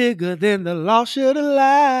bigger than the law should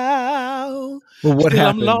allow. Well, what Still,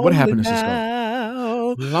 I'm happened? What lonely happened to Cisco?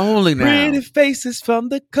 now. Lonely now. Pretty faces from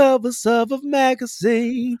the covers of a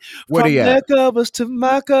magazine. Where From they their at? covers to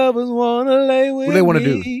my covers, wanna lay with What they want to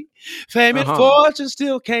do? me. Fame and Uh-huh. fortune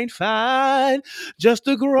still can't find. Just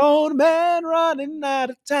a grown man running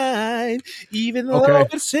out of time. Even though Okay.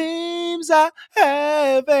 it seems I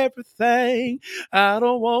have everything, I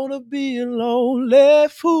don't wanna be a lonely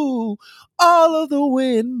fool. All of the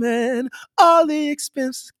women, all the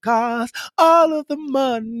expensive cars, all of the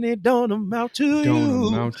money don't amount to Don't you.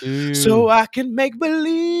 amount to you. So I can make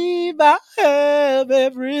believe I have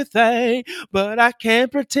everything, but I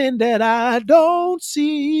can't pretend that I don't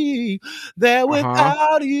see that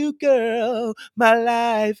without you, girl, my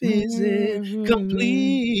life isn't complete.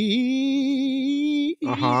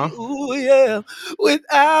 Ooh, yeah,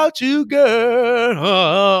 without you,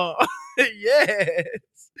 girl. Yes.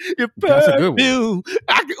 Your That's a good one. perfume.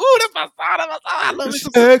 That's my song. That's my song. I love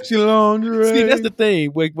it. Sexy lingerie. See, that's the thing.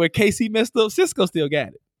 Where KC messed up, Cisco still got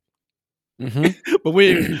it. But we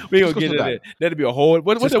ain't gonna Cisco get still into got that. it. That'd be a whole.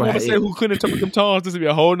 What that Cisco woman had say it. who couldn't interpret them tongues? This would be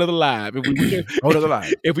a whole nother live if we Whole nother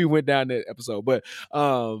live. if we went down that episode. But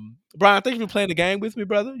Brian, thank you for playing the game with me,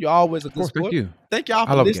 brother. You're always a Of good course, sport. thank you. Thank y'all I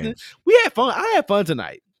for love listening. games. We had fun. I had fun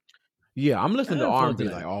tonight. Yeah, I'm listening to I had fun R&B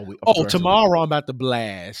tonight. like all week. Oh, tomorrow I'm about to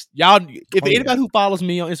blast. Y'all, if anybody who follows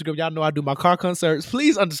me on Instagram, y'all know I do my car concerts.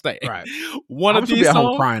 Please understand. Right. One I'm of gonna these be at home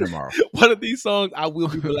songs, crying tomorrow. one of these songs I will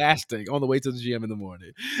be blasting on the way to the gym in the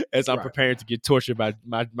morning as I'm Right. preparing to get tortured by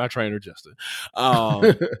my trainer, Justin.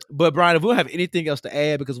 But Brian, if we don't have anything else to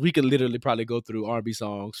add, because we could literally probably go through R&B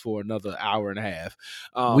songs for another hour and a half.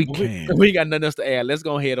 We but can. We ain't got nothing else to add. Let's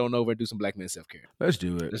go ahead on over and do some Black Men Self-Care. Let's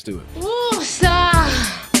do it. Let's do it.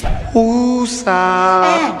 All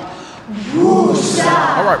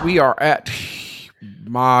right, we are at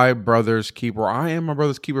My Brother's Keeper. I am My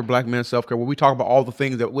Brother's Keeper, Black Men Self-Care, where we talk about all the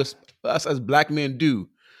things that us as black men do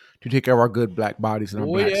to take care of our good black bodies and our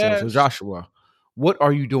black selves. So Joshua, what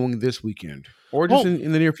are you doing this weekend? Or just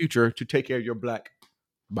in the near future to take care of your black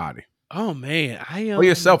body? Oh man, I am. Or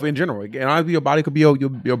yourself in general. And either your body could be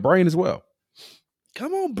your brain as well.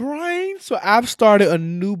 Come on, Brian. So I've started a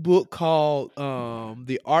new book called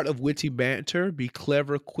The Art of Witty Banter, Be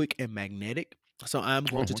Clever, Quick, and Magnetic. So I'm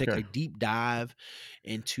going to take a deep dive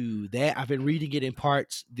into that. I've been reading it in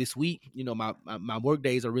parts this week. You know, my work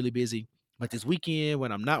days are really busy. But this weekend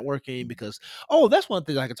when I'm not working, because, that's one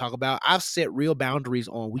thing I can talk about. I've set real boundaries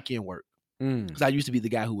on weekend work. Because I used to be the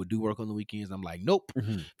guy who would do work on the weekends. I'm like, nope.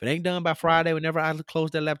 If it ain't done by Friday, whenever I close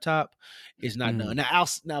that laptop, it's not done.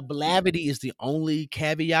 Now, blavity is the only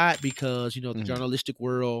caveat because, the journalistic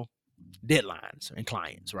world, deadlines and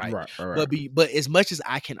clients, right? Right. But as much as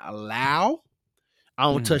I can allow, I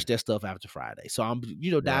don't touch that stuff after Friday. So I'm,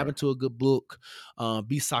 dive into a good book,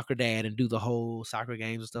 be soccer dad and do the whole soccer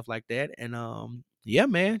games and stuff like that. And yeah,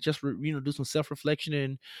 man, just do some self-reflection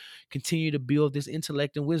and continue to build this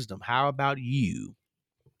intellect and wisdom. How about you?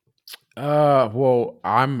 Well,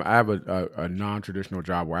 I have a non-traditional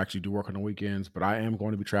job where I actually do work on the weekends, but I am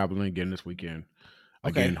going to be traveling again this weekend.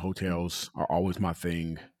 Okay. Again, hotels are always my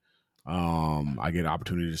thing. I get an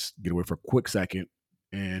opportunity to get away for a quick second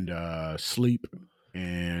and sleep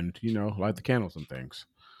and light the candles and things.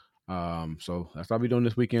 So that's what I'll be doing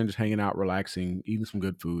this weekend, just hanging out, relaxing, eating some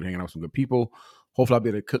good food, hanging out with some good people. Hopefully I'll be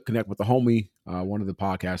able to connect with the homie, one of the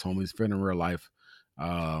podcast homies, friend in real life.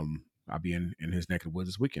 I'll be in his neck of the woods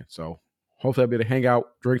this weekend. So hopefully I'll be able to hang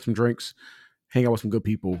out, drink some drinks, hang out with some good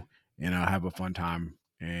people, and have a fun time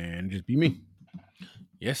and just be me.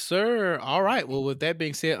 Yes, sir. All right. Well, with that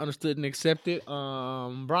being said, understood and accepted.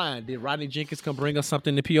 Brian, did Rodney Jenkins come bring us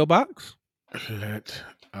something in the P.O. box? Let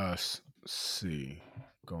us see.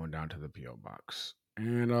 Going down to the P.O. box.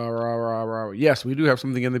 And yes, we do have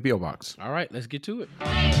something in the P.O. box. All right, let's get to it.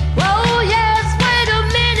 Oh, yes, wait a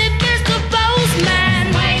minute, Mr.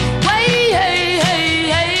 Postman. Wait,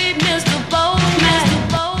 hey, Mr.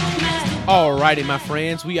 Postman. All righty, my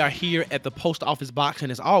friends, we are here at the post office box, and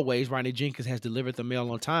as always, Rodney Jenkins has delivered the mail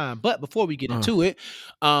on time. But before we get into it,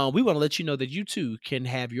 we want to let you know that you too can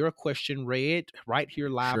have your question read right here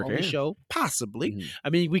live on the show. Possibly. I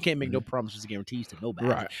mean, we can't make no promises or guarantees to nobody.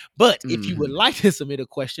 Right. But if you would like to submit a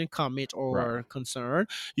question, comment, or concern,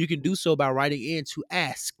 you can do so by writing in to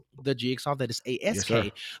Ask the Jigsaw. That is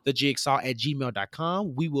ASK, the Jigsaw at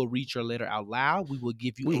gmail.com. We will read your letter out loud. We will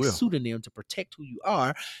give you a pseudonym to protect who you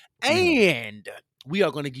are. And we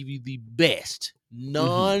are going to give you the best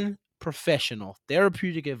professional,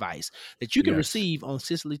 therapeutic advice that you can Yes. receive on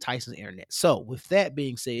Cicely Tyson's internet. So, with that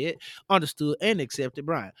being said, understood and accepted,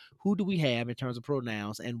 Brian, who do we have in terms of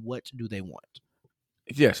pronouns and what do they want?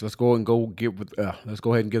 Yes, let's go get with. Let's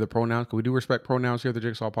go ahead and give the pronouns. 'Cause we do respect pronouns here at the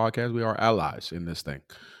Jigsaw Podcast. We are allies in this thing.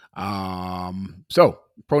 So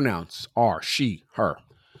pronouns are she, her.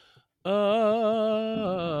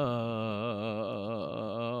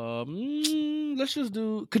 Let's just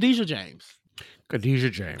do Khadijah James. Khadijah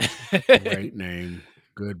James. Great name.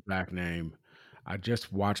 Good black name. I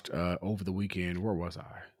just watched over the weekend. Where was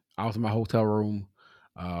I? I was in my hotel room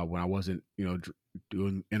when I wasn't,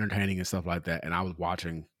 doing entertaining and stuff like that, and I was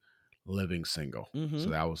watching Living Single. So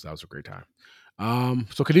that was a great time.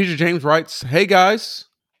 So Khadijah James writes, "Hey guys,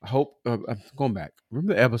 I hope I'm going back.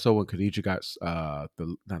 Remember the episode when Khadijah got not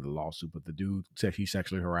the lawsuit, but the dude said he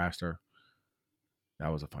sexually harassed her?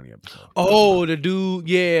 That was a funny episode. Oh, the dude,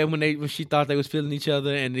 yeah, when she thought they was feeling each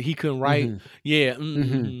other and he couldn't write. Yeah.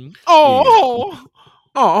 Oh.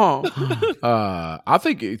 I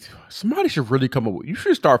think somebody should really come up with. You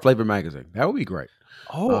should start Flavor Magazine. That would be great.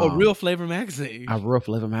 Oh, a real Flavor Magazine. A real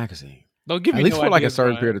Flavor Magazine. Don't give me at least no for like a ideas,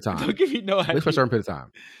 certain Brian. period of time. Don't give me no At least for a idea. certain period of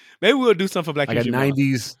time. Maybe we'll do something for Black Like a History Month.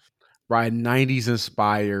 90s, right? 90s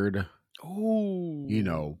inspired,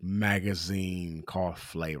 Ooh. magazine called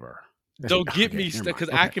Flavor. Don't get me stuck because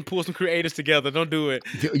I can pull some creators together. Don't do it.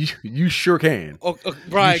 You sure can.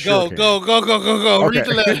 Brian, sure go. Okay. Read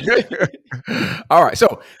the letter. All right.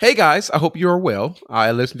 So, hey guys, I hope you are well.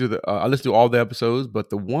 I listened to all the episodes,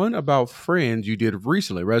 but the one about friends you did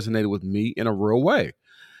recently resonated with me in a real way.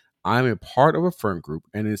 I'm a part of a friend group,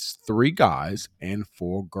 and it's 3 guys and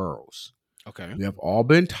 4 girls. Okay. We have all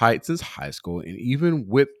been tight since high school, and even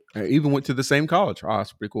went to the same college. Oh,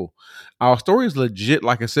 that's pretty cool. Our story is legit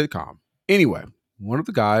like a sitcom. Anyway, one of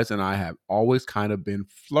the guys and I have always kind of been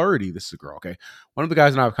flirty. This is a girl, okay? One of the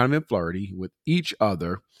guys and I have kind of been flirty with each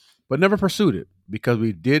other, but never pursued it because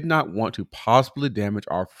we did not want to possibly damage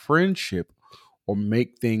our friendship or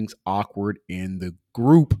make things awkward in the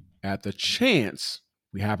group at the chance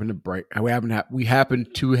we happen to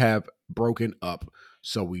have broken up,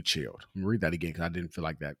 so we chilled. I'm gonna read that again because I didn't feel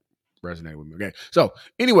like that resonated with me. Okay, so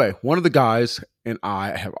anyway, one of the guys and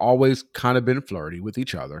I have always kind of been flirty with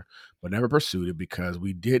each other, but never pursued it because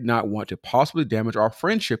we did not want to possibly damage our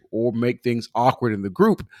friendship or make things awkward in the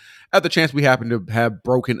group at the chance we happen to have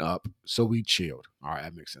broken up, so we chilled. All right,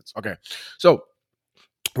 that makes sense. Okay, so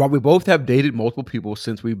while we both have dated multiple people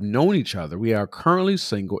since we've known each other, we are currently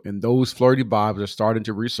single, and those flirty vibes are starting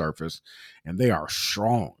to resurface, and they are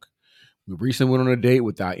strong. We recently went on a date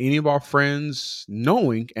without any of our friends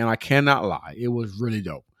knowing, and I cannot lie, it was really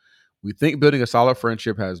dope. We think building a solid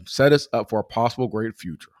friendship has set us up for a possible great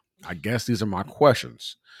future. I guess these are my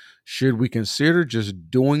questions. Should we consider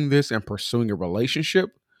just doing this and pursuing a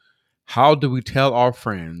relationship? How do we tell our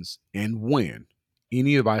friends, and when?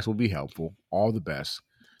 Any advice will be helpful. All the best.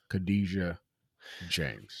 Khadijah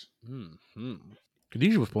James.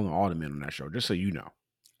 Khadijah was pulling all the men on that show, just so you know.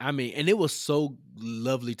 I mean, and it was so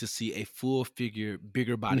lovely to see a full figure,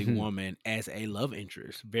 bigger body woman as a love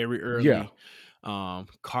interest very early,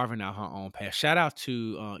 carving out her own path. Shout out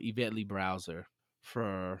to Yvette Lee Browser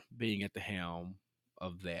for being at the helm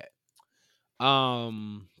of that. You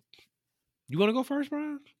want to go first,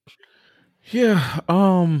 Brian? Yeah.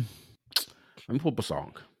 Let me pull up a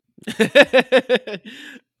song.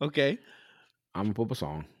 Okay. I'm gonna pull up a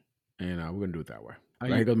song, and we're gonna do it that way.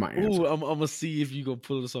 Here goes my answer. Ooh, I'm gonna see if you gonna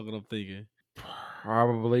pull the song that I'm thinking.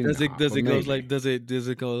 Probably Does not, it but goes maybe. like does it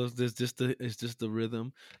go it's just the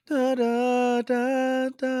rhythm. Da da da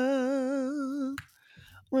da.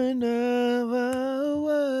 Whenever.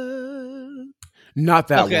 Not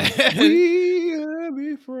that Okay. one.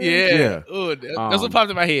 We be friends. Yeah. Ooh, that's what popped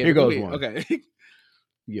in my head. Here Go goes ahead. one. Okay.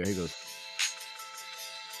 Yeah, here goes.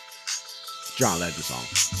 John Legend song.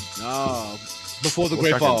 Oh, Before the Wish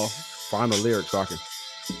Great I could Fall. Find the lyrics so I can.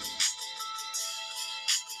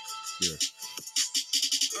 Yeah.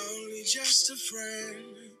 Only just a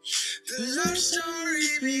friend. The love story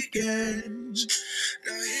begins.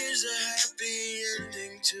 Now here's a happy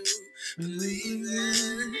ending to believe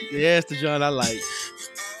in. Yeah, it's the John I like.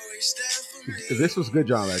 Always there for me. This was good,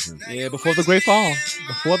 John Legend. Yeah, Before the Great Fall.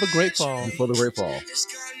 Before the Great Fall. Before the Great Fall. It's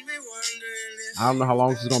got me wondering if I don't know how long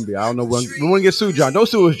this is gonna be. I don't know when we want to get sued, John. Don't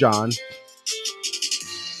sue us, John. I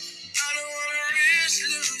don't wanna risk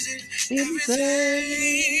losing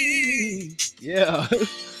everything. Yeah. But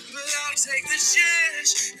I'll take the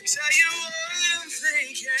chance and tell you what I'm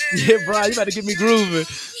thinking. Yeah, Brian, you about to get me grooving.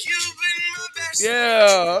 You've been my best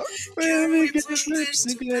Yeah. Can we put this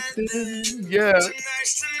to bed then? Yeah.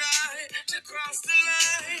 Tonight's the night to cross the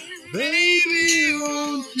line. Baby,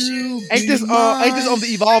 won't you ain't this on the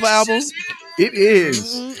Evolve album? It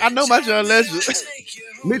is. I know my John Legend.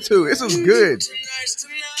 Me too. This was good.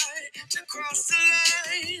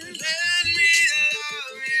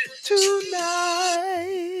 Tonight.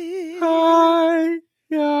 Hi.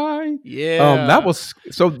 Yeah. That was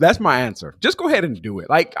so. That's my answer. Just go ahead and do it.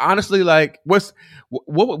 Like honestly, like what?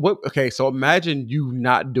 Okay, so imagine you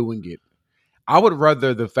not doing it. I would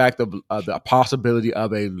rather the fact of the possibility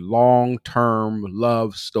of a long-term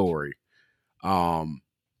love story,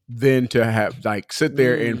 than to have like sit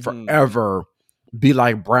there and forever be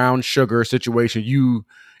like brown sugar situation.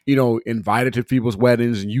 You know, invited to people's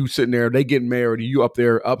weddings and you sitting there, they get married and you up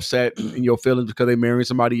there upset in your feelings because they marrying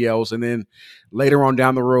somebody else. And then later on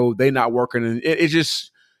down the road, they not working. And it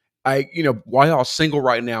just, while y'all single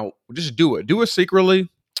right now, just do it. Do it secretly.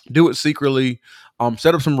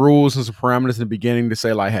 Set up some rules and some parameters in the beginning to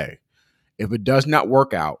say like, hey, if it does not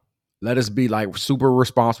work out, let us be like super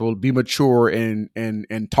responsible, be mature, and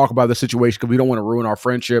talk about the situation because we don't want to ruin our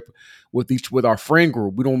friendship with our friend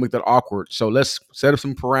group. We don't want to make that awkward. So let's set up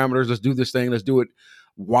some parameters. Let's do this thing. Let's do it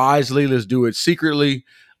wisely. Let's do it secretly.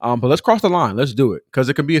 But let's cross the line. Let's do it because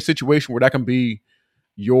it can be a situation where that can be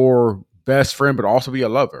your best friend, but also be a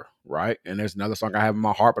lover, right? And there's another song I have in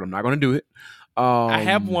my heart, but I'm not going to do it. I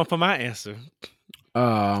have one for my answer.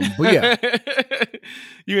 But yeah,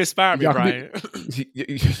 you inspired me, Brian.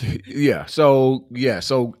 Yeah. So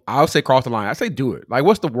I'll say cross the line. I say do it. Like,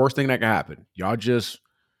 what's the worst thing that can happen? Y'all just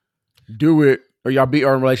do it, or y'all be in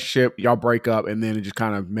a relationship, y'all break up, and then it just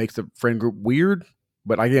kind of makes the friend group weird.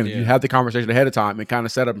 But again, if you have the conversation ahead of time and kind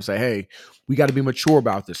of set up and say, hey, we got to be mature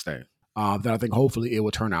about this thing, then I think hopefully it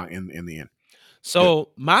will turn out in the end. So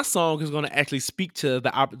my song is going to actually speak to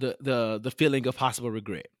the feeling of possible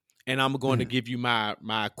regret. And I'm going to give you my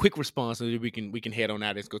quick response so that we can head on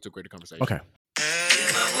out and go to a greater conversation. Okay.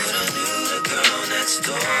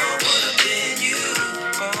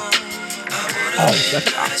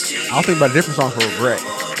 I'll think about a different song for regret.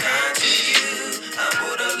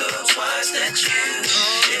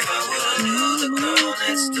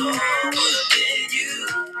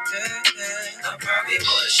 I probably would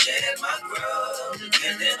have shared my growth,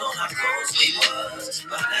 depending on how close we was.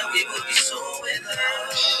 By now we would be so in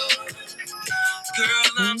love. Girl,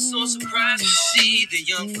 I'm so surprised to see the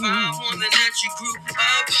young fine woman that you grew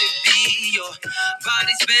up to be. Your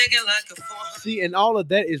body's begging like a phone. See, and all of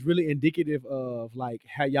that is really indicative of like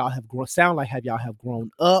how y'all have grown. Sound like how y'all have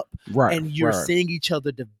grown up, right? And you're seeing each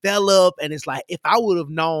other develop. And it's like, if I would have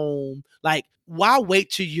known, like, why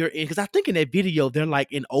wait till you're in? Because I think in that video they're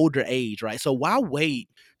like in older age, right? So why wait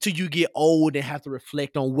till you get old and have to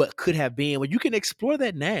reflect on what could have been? Well, you can explore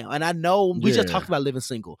that now. And I know we just talked about living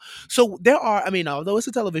single. So there are, I mean, although it's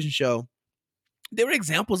a television show, there are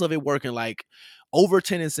examples of it working, like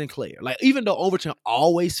Overton and Sinclair. Like, even though Overton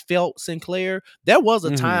always felt Sinclair, there was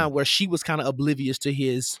a time where she was kind of oblivious to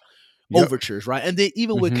his overtures, right? And then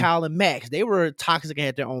even with Kyle and Max, they were toxic and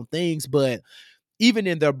had their own things, but even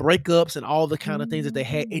in their breakups and all the kind of things that they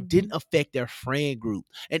had, it didn't affect their friend group.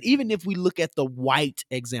 And even if we look at the white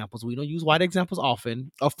examples, we don't use white examples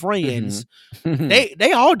often, of friends,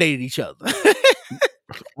 they all dated each other.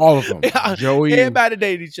 All of them. Joey. Everybody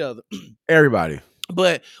dated each other. Everybody.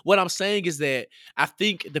 But what I'm saying is that I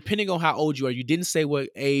think depending on how old you are, you didn't say what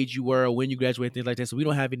age you were or when you graduated, things like that. So we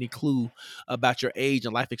don't have any clue about your age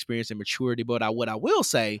and life experience and maturity. But what I will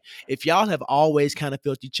say, if y'all have always kind of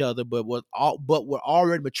felt each other, but we're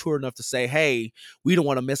already mature enough to say, hey, we don't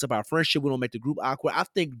want to mess up our friendship, we don't make the group awkward. I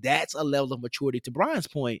think that's a level of maturity, to Brian's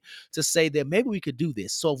point, to say that maybe we could do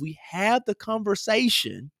this. So if we have the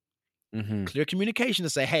conversation, clear communication to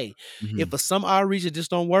say, hey, if for some odd reason this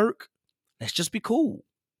don't work, let's just be cool.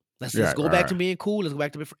 Let's go back to being cool. Let's go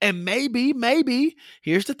back to being and maybe,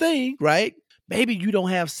 here's the thing, right? Maybe you don't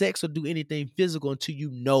have sex or do anything physical until you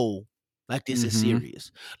know, like, this is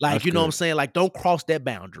serious. Like, that's, you know what I'm saying? Like, don't cross that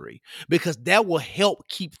boundary, because that will help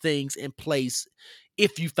keep things in place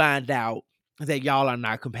if you find out that y'all are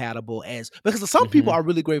not compatible because some people are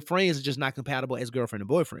really great friends and just not compatible as girlfriend and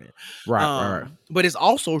boyfriend. Right. But it's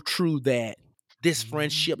also true that this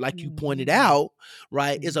friendship, like you pointed out,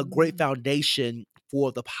 right, is a great foundation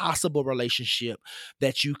for the possible relationship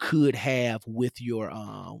that you could have with your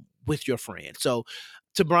friend. So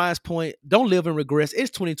to Brian's point, don't live in regrets. It's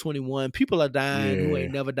 2021. People are dying who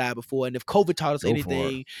ain't never died before. And if COVID taught us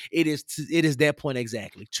anything, it is that point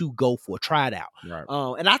exactly, to go for it. Try it out. Right.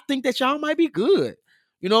 And I think that y'all might be good.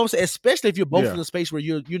 You know what I'm saying? Especially if you're both in a space where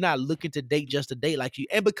you're not looking to date just to date, like you,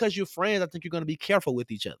 and because you're friends, I think you're going to be careful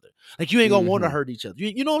with each other. Like, you ain't going to want to hurt each other.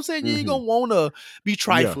 You know what I'm saying? You ain't going to want to be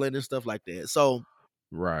trifling and stuff like that. So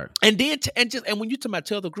Right. And then and when you talk about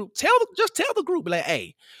tell the group, just tell the group like,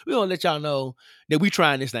 hey, we gonna let y'all know that we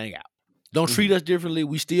trying this thing out. Don't treat us differently.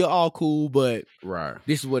 We still all cool, but Right.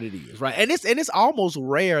 this is what it is, right? And it's almost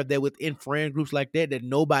rare that within friend groups like that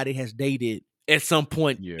nobody has dated at some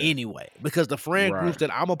point Yeah. anyway, because the friend Right. groups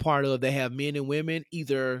that I'm a part of, they have men and women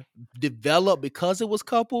either developed because it was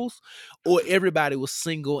couples, or everybody was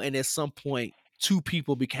single, and at some point two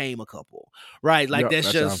people became a couple, right? Like Yep. that's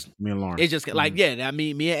That's how just me and Lauren. it's just like, yeah. I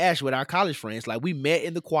mean, me and Ash with our college friends, like we met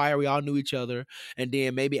in the choir, we all knew each other, and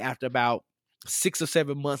then maybe after about 6 or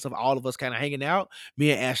 7 months of all of us kind of hanging out,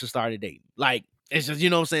 me and Ashley started dating. Like, it's just,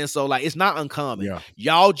 you know what I'm saying? So, like, it's not uncommon. Yeah.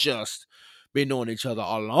 Y'all just been knowing each other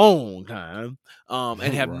a long time,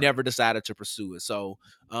 and have Right. never decided to pursue it. So,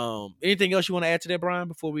 anything else you want to add to that, Brian,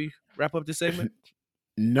 before we wrap up this segment?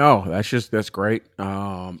 No, that's great.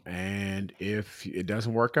 And if it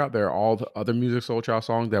doesn't work out, there are all the other Music Soul Child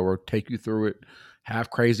songs that will take you through it.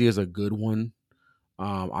 Half Crazy is a good one.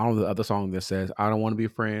 I don't know the other song that says I don't want to be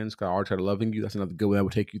friends because I already tried loving you. That's another good one that will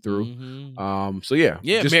take you through. So yeah,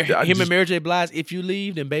 Yeah, just him and Mary J. Blige. If you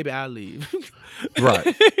leave, then baby, I'll leave. right,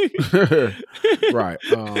 right.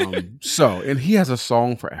 So and he has a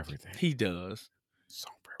song for everything. He does.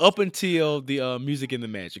 Song for everything. Up until the Music and the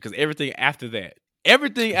Magic, because everything after Music Yeah.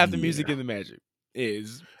 and the Magic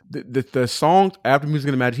is The songs after Music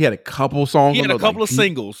and the Magic, he had a couple songs. he had on a those, like, couple of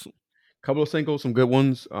singles. couple of singles, some good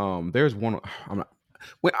ones. There's one. I'm not.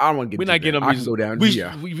 Well, I don't want to We're get not into getting that. on I can music. go down.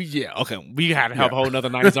 Yeah, okay. We had to have Yeah. a whole nother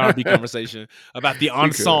 90s R&B conversation about the We could.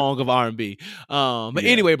 unsong of R&B. But Yeah.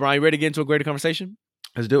 anyway, Brian, you ready to get into a greater conversation?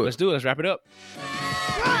 Let's do it. Let's do it. Let's wrap it up.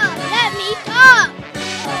 Let me talk.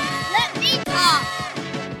 Let me talk.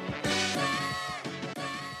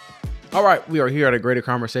 All right, we are here at a greater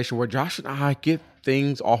conversation where Josh and I get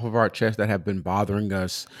things off of our chest that have been bothering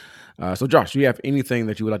us. So, Josh, do you have anything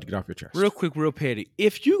that you would like to get off your chest? Real quick, real petty.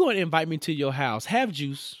 If you're going to invite me to your house, have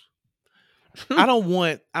juice. I like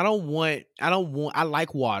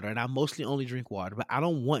water, and I mostly only drink water, but I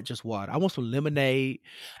don't want just water. I want some lemonade.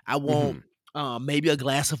 I want maybe a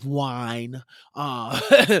glass of wine.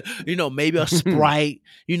 Maybe a Sprite,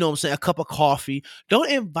 you know what I'm saying, a cup of coffee. Don't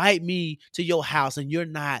invite me to your house and your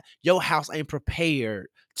house ain't prepared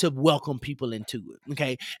to welcome people into it.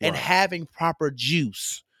 Okay. And Right. having proper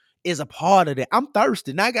juice is a part of that. I'm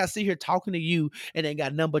thirsty. Now I gotta sit here talking to you and ain't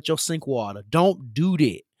got nothing but your sink water. Don't do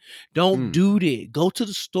that. Don't do that. Go to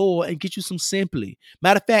the store and get you some Simply.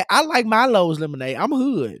 Matter of fact, I like Milo's lemonade. I'm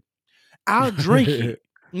hood. I'll drink it.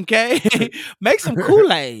 Okay. Make some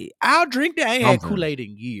Kool-Aid. I'll drink that. I ain't had Something. Kool-Aid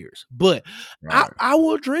in years, but Right. I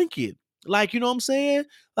will drink it. Like, you know what I'm saying?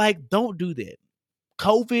 Like, don't do that.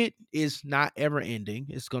 COVID is not ever ending.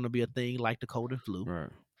 It's going to be a thing like the cold and flu. Right.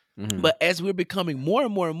 But as we're becoming more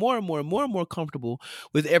and more and more and more and more and more comfortable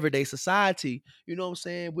with everyday society, you know what I'm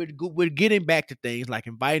saying? We're getting back to things like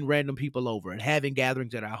inviting random people over and having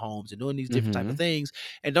gatherings at our homes and doing these different type of things.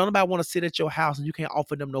 And don't nobody want to sit at your house and you can't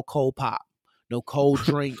offer them no cold pop, no cold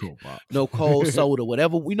drink, Cool pop. no cold soda,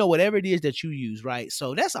 whatever it is that you use, right?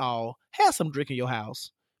 So that's all. Have some drink in your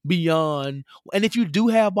house beyond. And if you do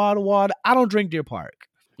have bottled water, I don't drink Deer Park.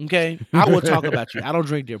 Okay, I will talk about you. I don't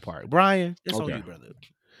drink Deer Park. Brian, it's on Okay. you, brother.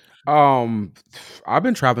 I've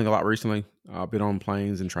been traveling a lot recently. I've been on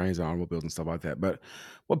planes and trains and automobiles and stuff like that. But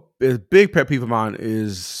what is a big pet peeve of mine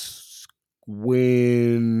is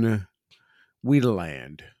when we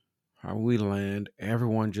land.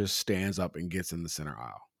 Everyone just stands up and gets in the center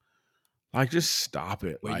aisle. Like, just stop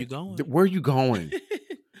it. Where you Like, going? where are you going?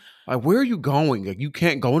 Like, where are you going? Like, you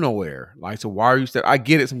can't go nowhere. Like, so why are you I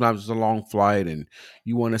get it. Sometimes it's a long flight and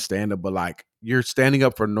you want to stand up, but like, you're standing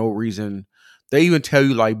up for no reason. They even tell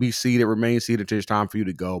you, like, be seated, remain seated until it's time for you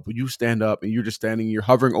to go. But you stand up and you're just standing, you're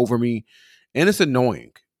hovering over me, and it's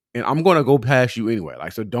annoying. And I'm going to go past you anyway.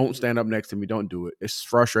 Like, so don't stand up next to me. Don't do it. It's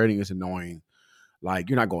frustrating. It's annoying. Like,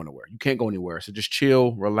 you're not going nowhere. You can't go anywhere. So just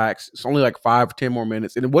chill, relax. It's only like 5 or 10 more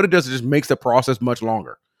minutes. And what it does is just makes the process much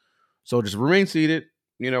longer. So just remain seated,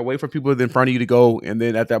 wait for people in front of you to go. And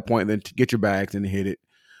then at that point, then get your bags and hit it.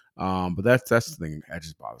 But that's the thing that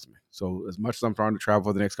just bothers me. So as much as I'm trying to travel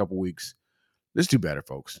for the next couple of weeks, let's do better,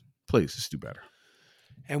 folks. Please, let's do better.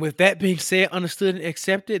 And with that being said, understood and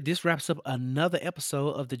accepted, this wraps up another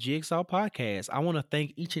episode of the Jigsaw Podcast. I want to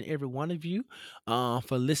thank each and every one of you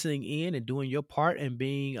for listening in and doing your part and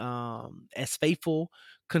being as faithful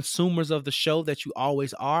consumers of the show that you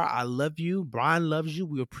always are. I love you. Brian loves you.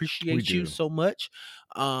 We appreciate you do. so much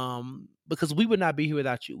because we would not be here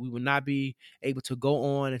without you. We would not be able to go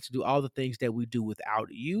on and to do all the things that we do without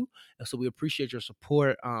you. And so we appreciate your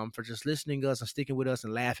support for just listening to us and sticking with us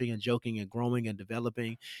and laughing and joking and growing and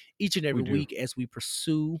developing each and every We do. week as we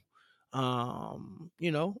pursue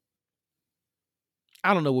You know,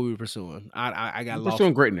 I don't know what we were pursuing. I got We're lost.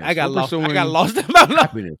 pursuing greatness. I got We're lost. I got pursuing lost in my life.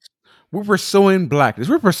 happiness. We're pursuing blackness.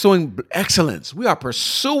 We're pursuing excellence. We are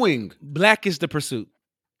pursuing. Black is the pursuit.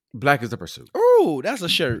 Black is the pursuit. Ooh, that's a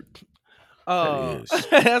shirt. That is.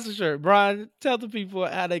 That's a shirt. Brian, tell the people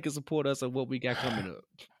how they can support us and what we got coming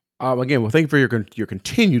up. Again, well, thank you for your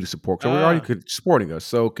continued support. So we're already supporting us.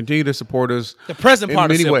 So continue to support us. The present in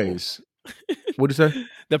participle. many ways. What do you say?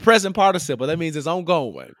 The present participle. That means it's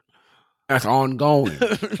ongoing. That's ongoing.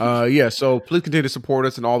 Yeah. So please continue to support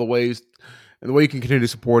us in all the ways. And the way you can continue to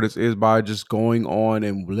support us is by just going on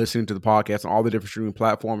and listening to the podcast on all the different streaming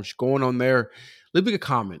platforms. Going on there, leaving a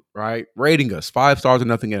comment, right? Rating us 5 stars and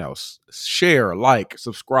nothing else. Share, like,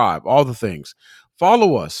 subscribe, all the things.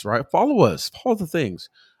 Follow us, right? Follow us. Follow the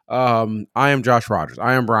things. I am Josh Rogers.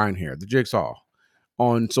 I am Brian here, the Jigsaw,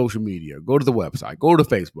 on social media. Go to the website. Go to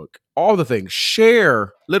Facebook. All the things.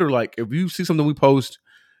 Share. Literally, like, if you see something we post,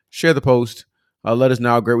 share the post. Let us know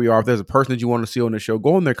how great we are. If there's a person that you want to see on the show,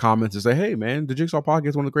 go in their comments and say, hey, man, the Jigsaw Podcast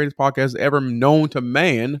is one of the greatest podcasts ever known to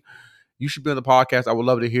man. You should be on the podcast. I would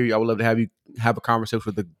love to hear you. I would love to have you have a conversation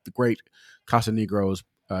with the great Casa Negros,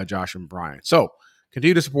 Josh and Brian. So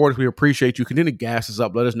continue to support us. We appreciate you. Continue to gas us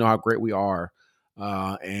up. Let us know how great we are.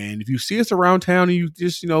 And if you see us around town and you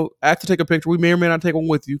just, ask to take a picture, we may or may not take one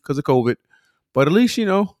with you because of COVID. But at least,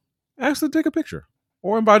 ask to take a picture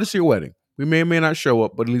or invite us to your wedding. We may or may not show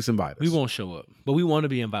up, but at least invite us. We won't show up, but we want to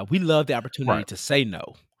be invited. We love the opportunity to say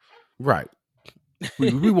no. Right.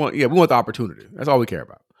 we want the opportunity. That's all we care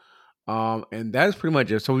about. And that is pretty much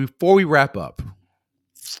it. So before we wrap up,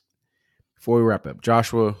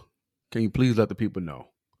 Joshua, can you please let the people know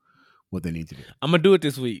what they need to do? I'm gonna do it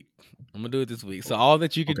this week. So all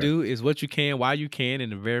that you can do is what you can, while you can, in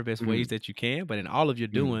the very best ways that you can. But in all of your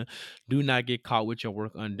doing, do not get caught with your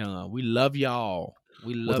work undone. We love y'all.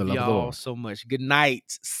 We love y'all so much. Good night.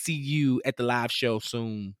 See you at the live show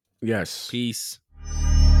soon. Yes. Peace.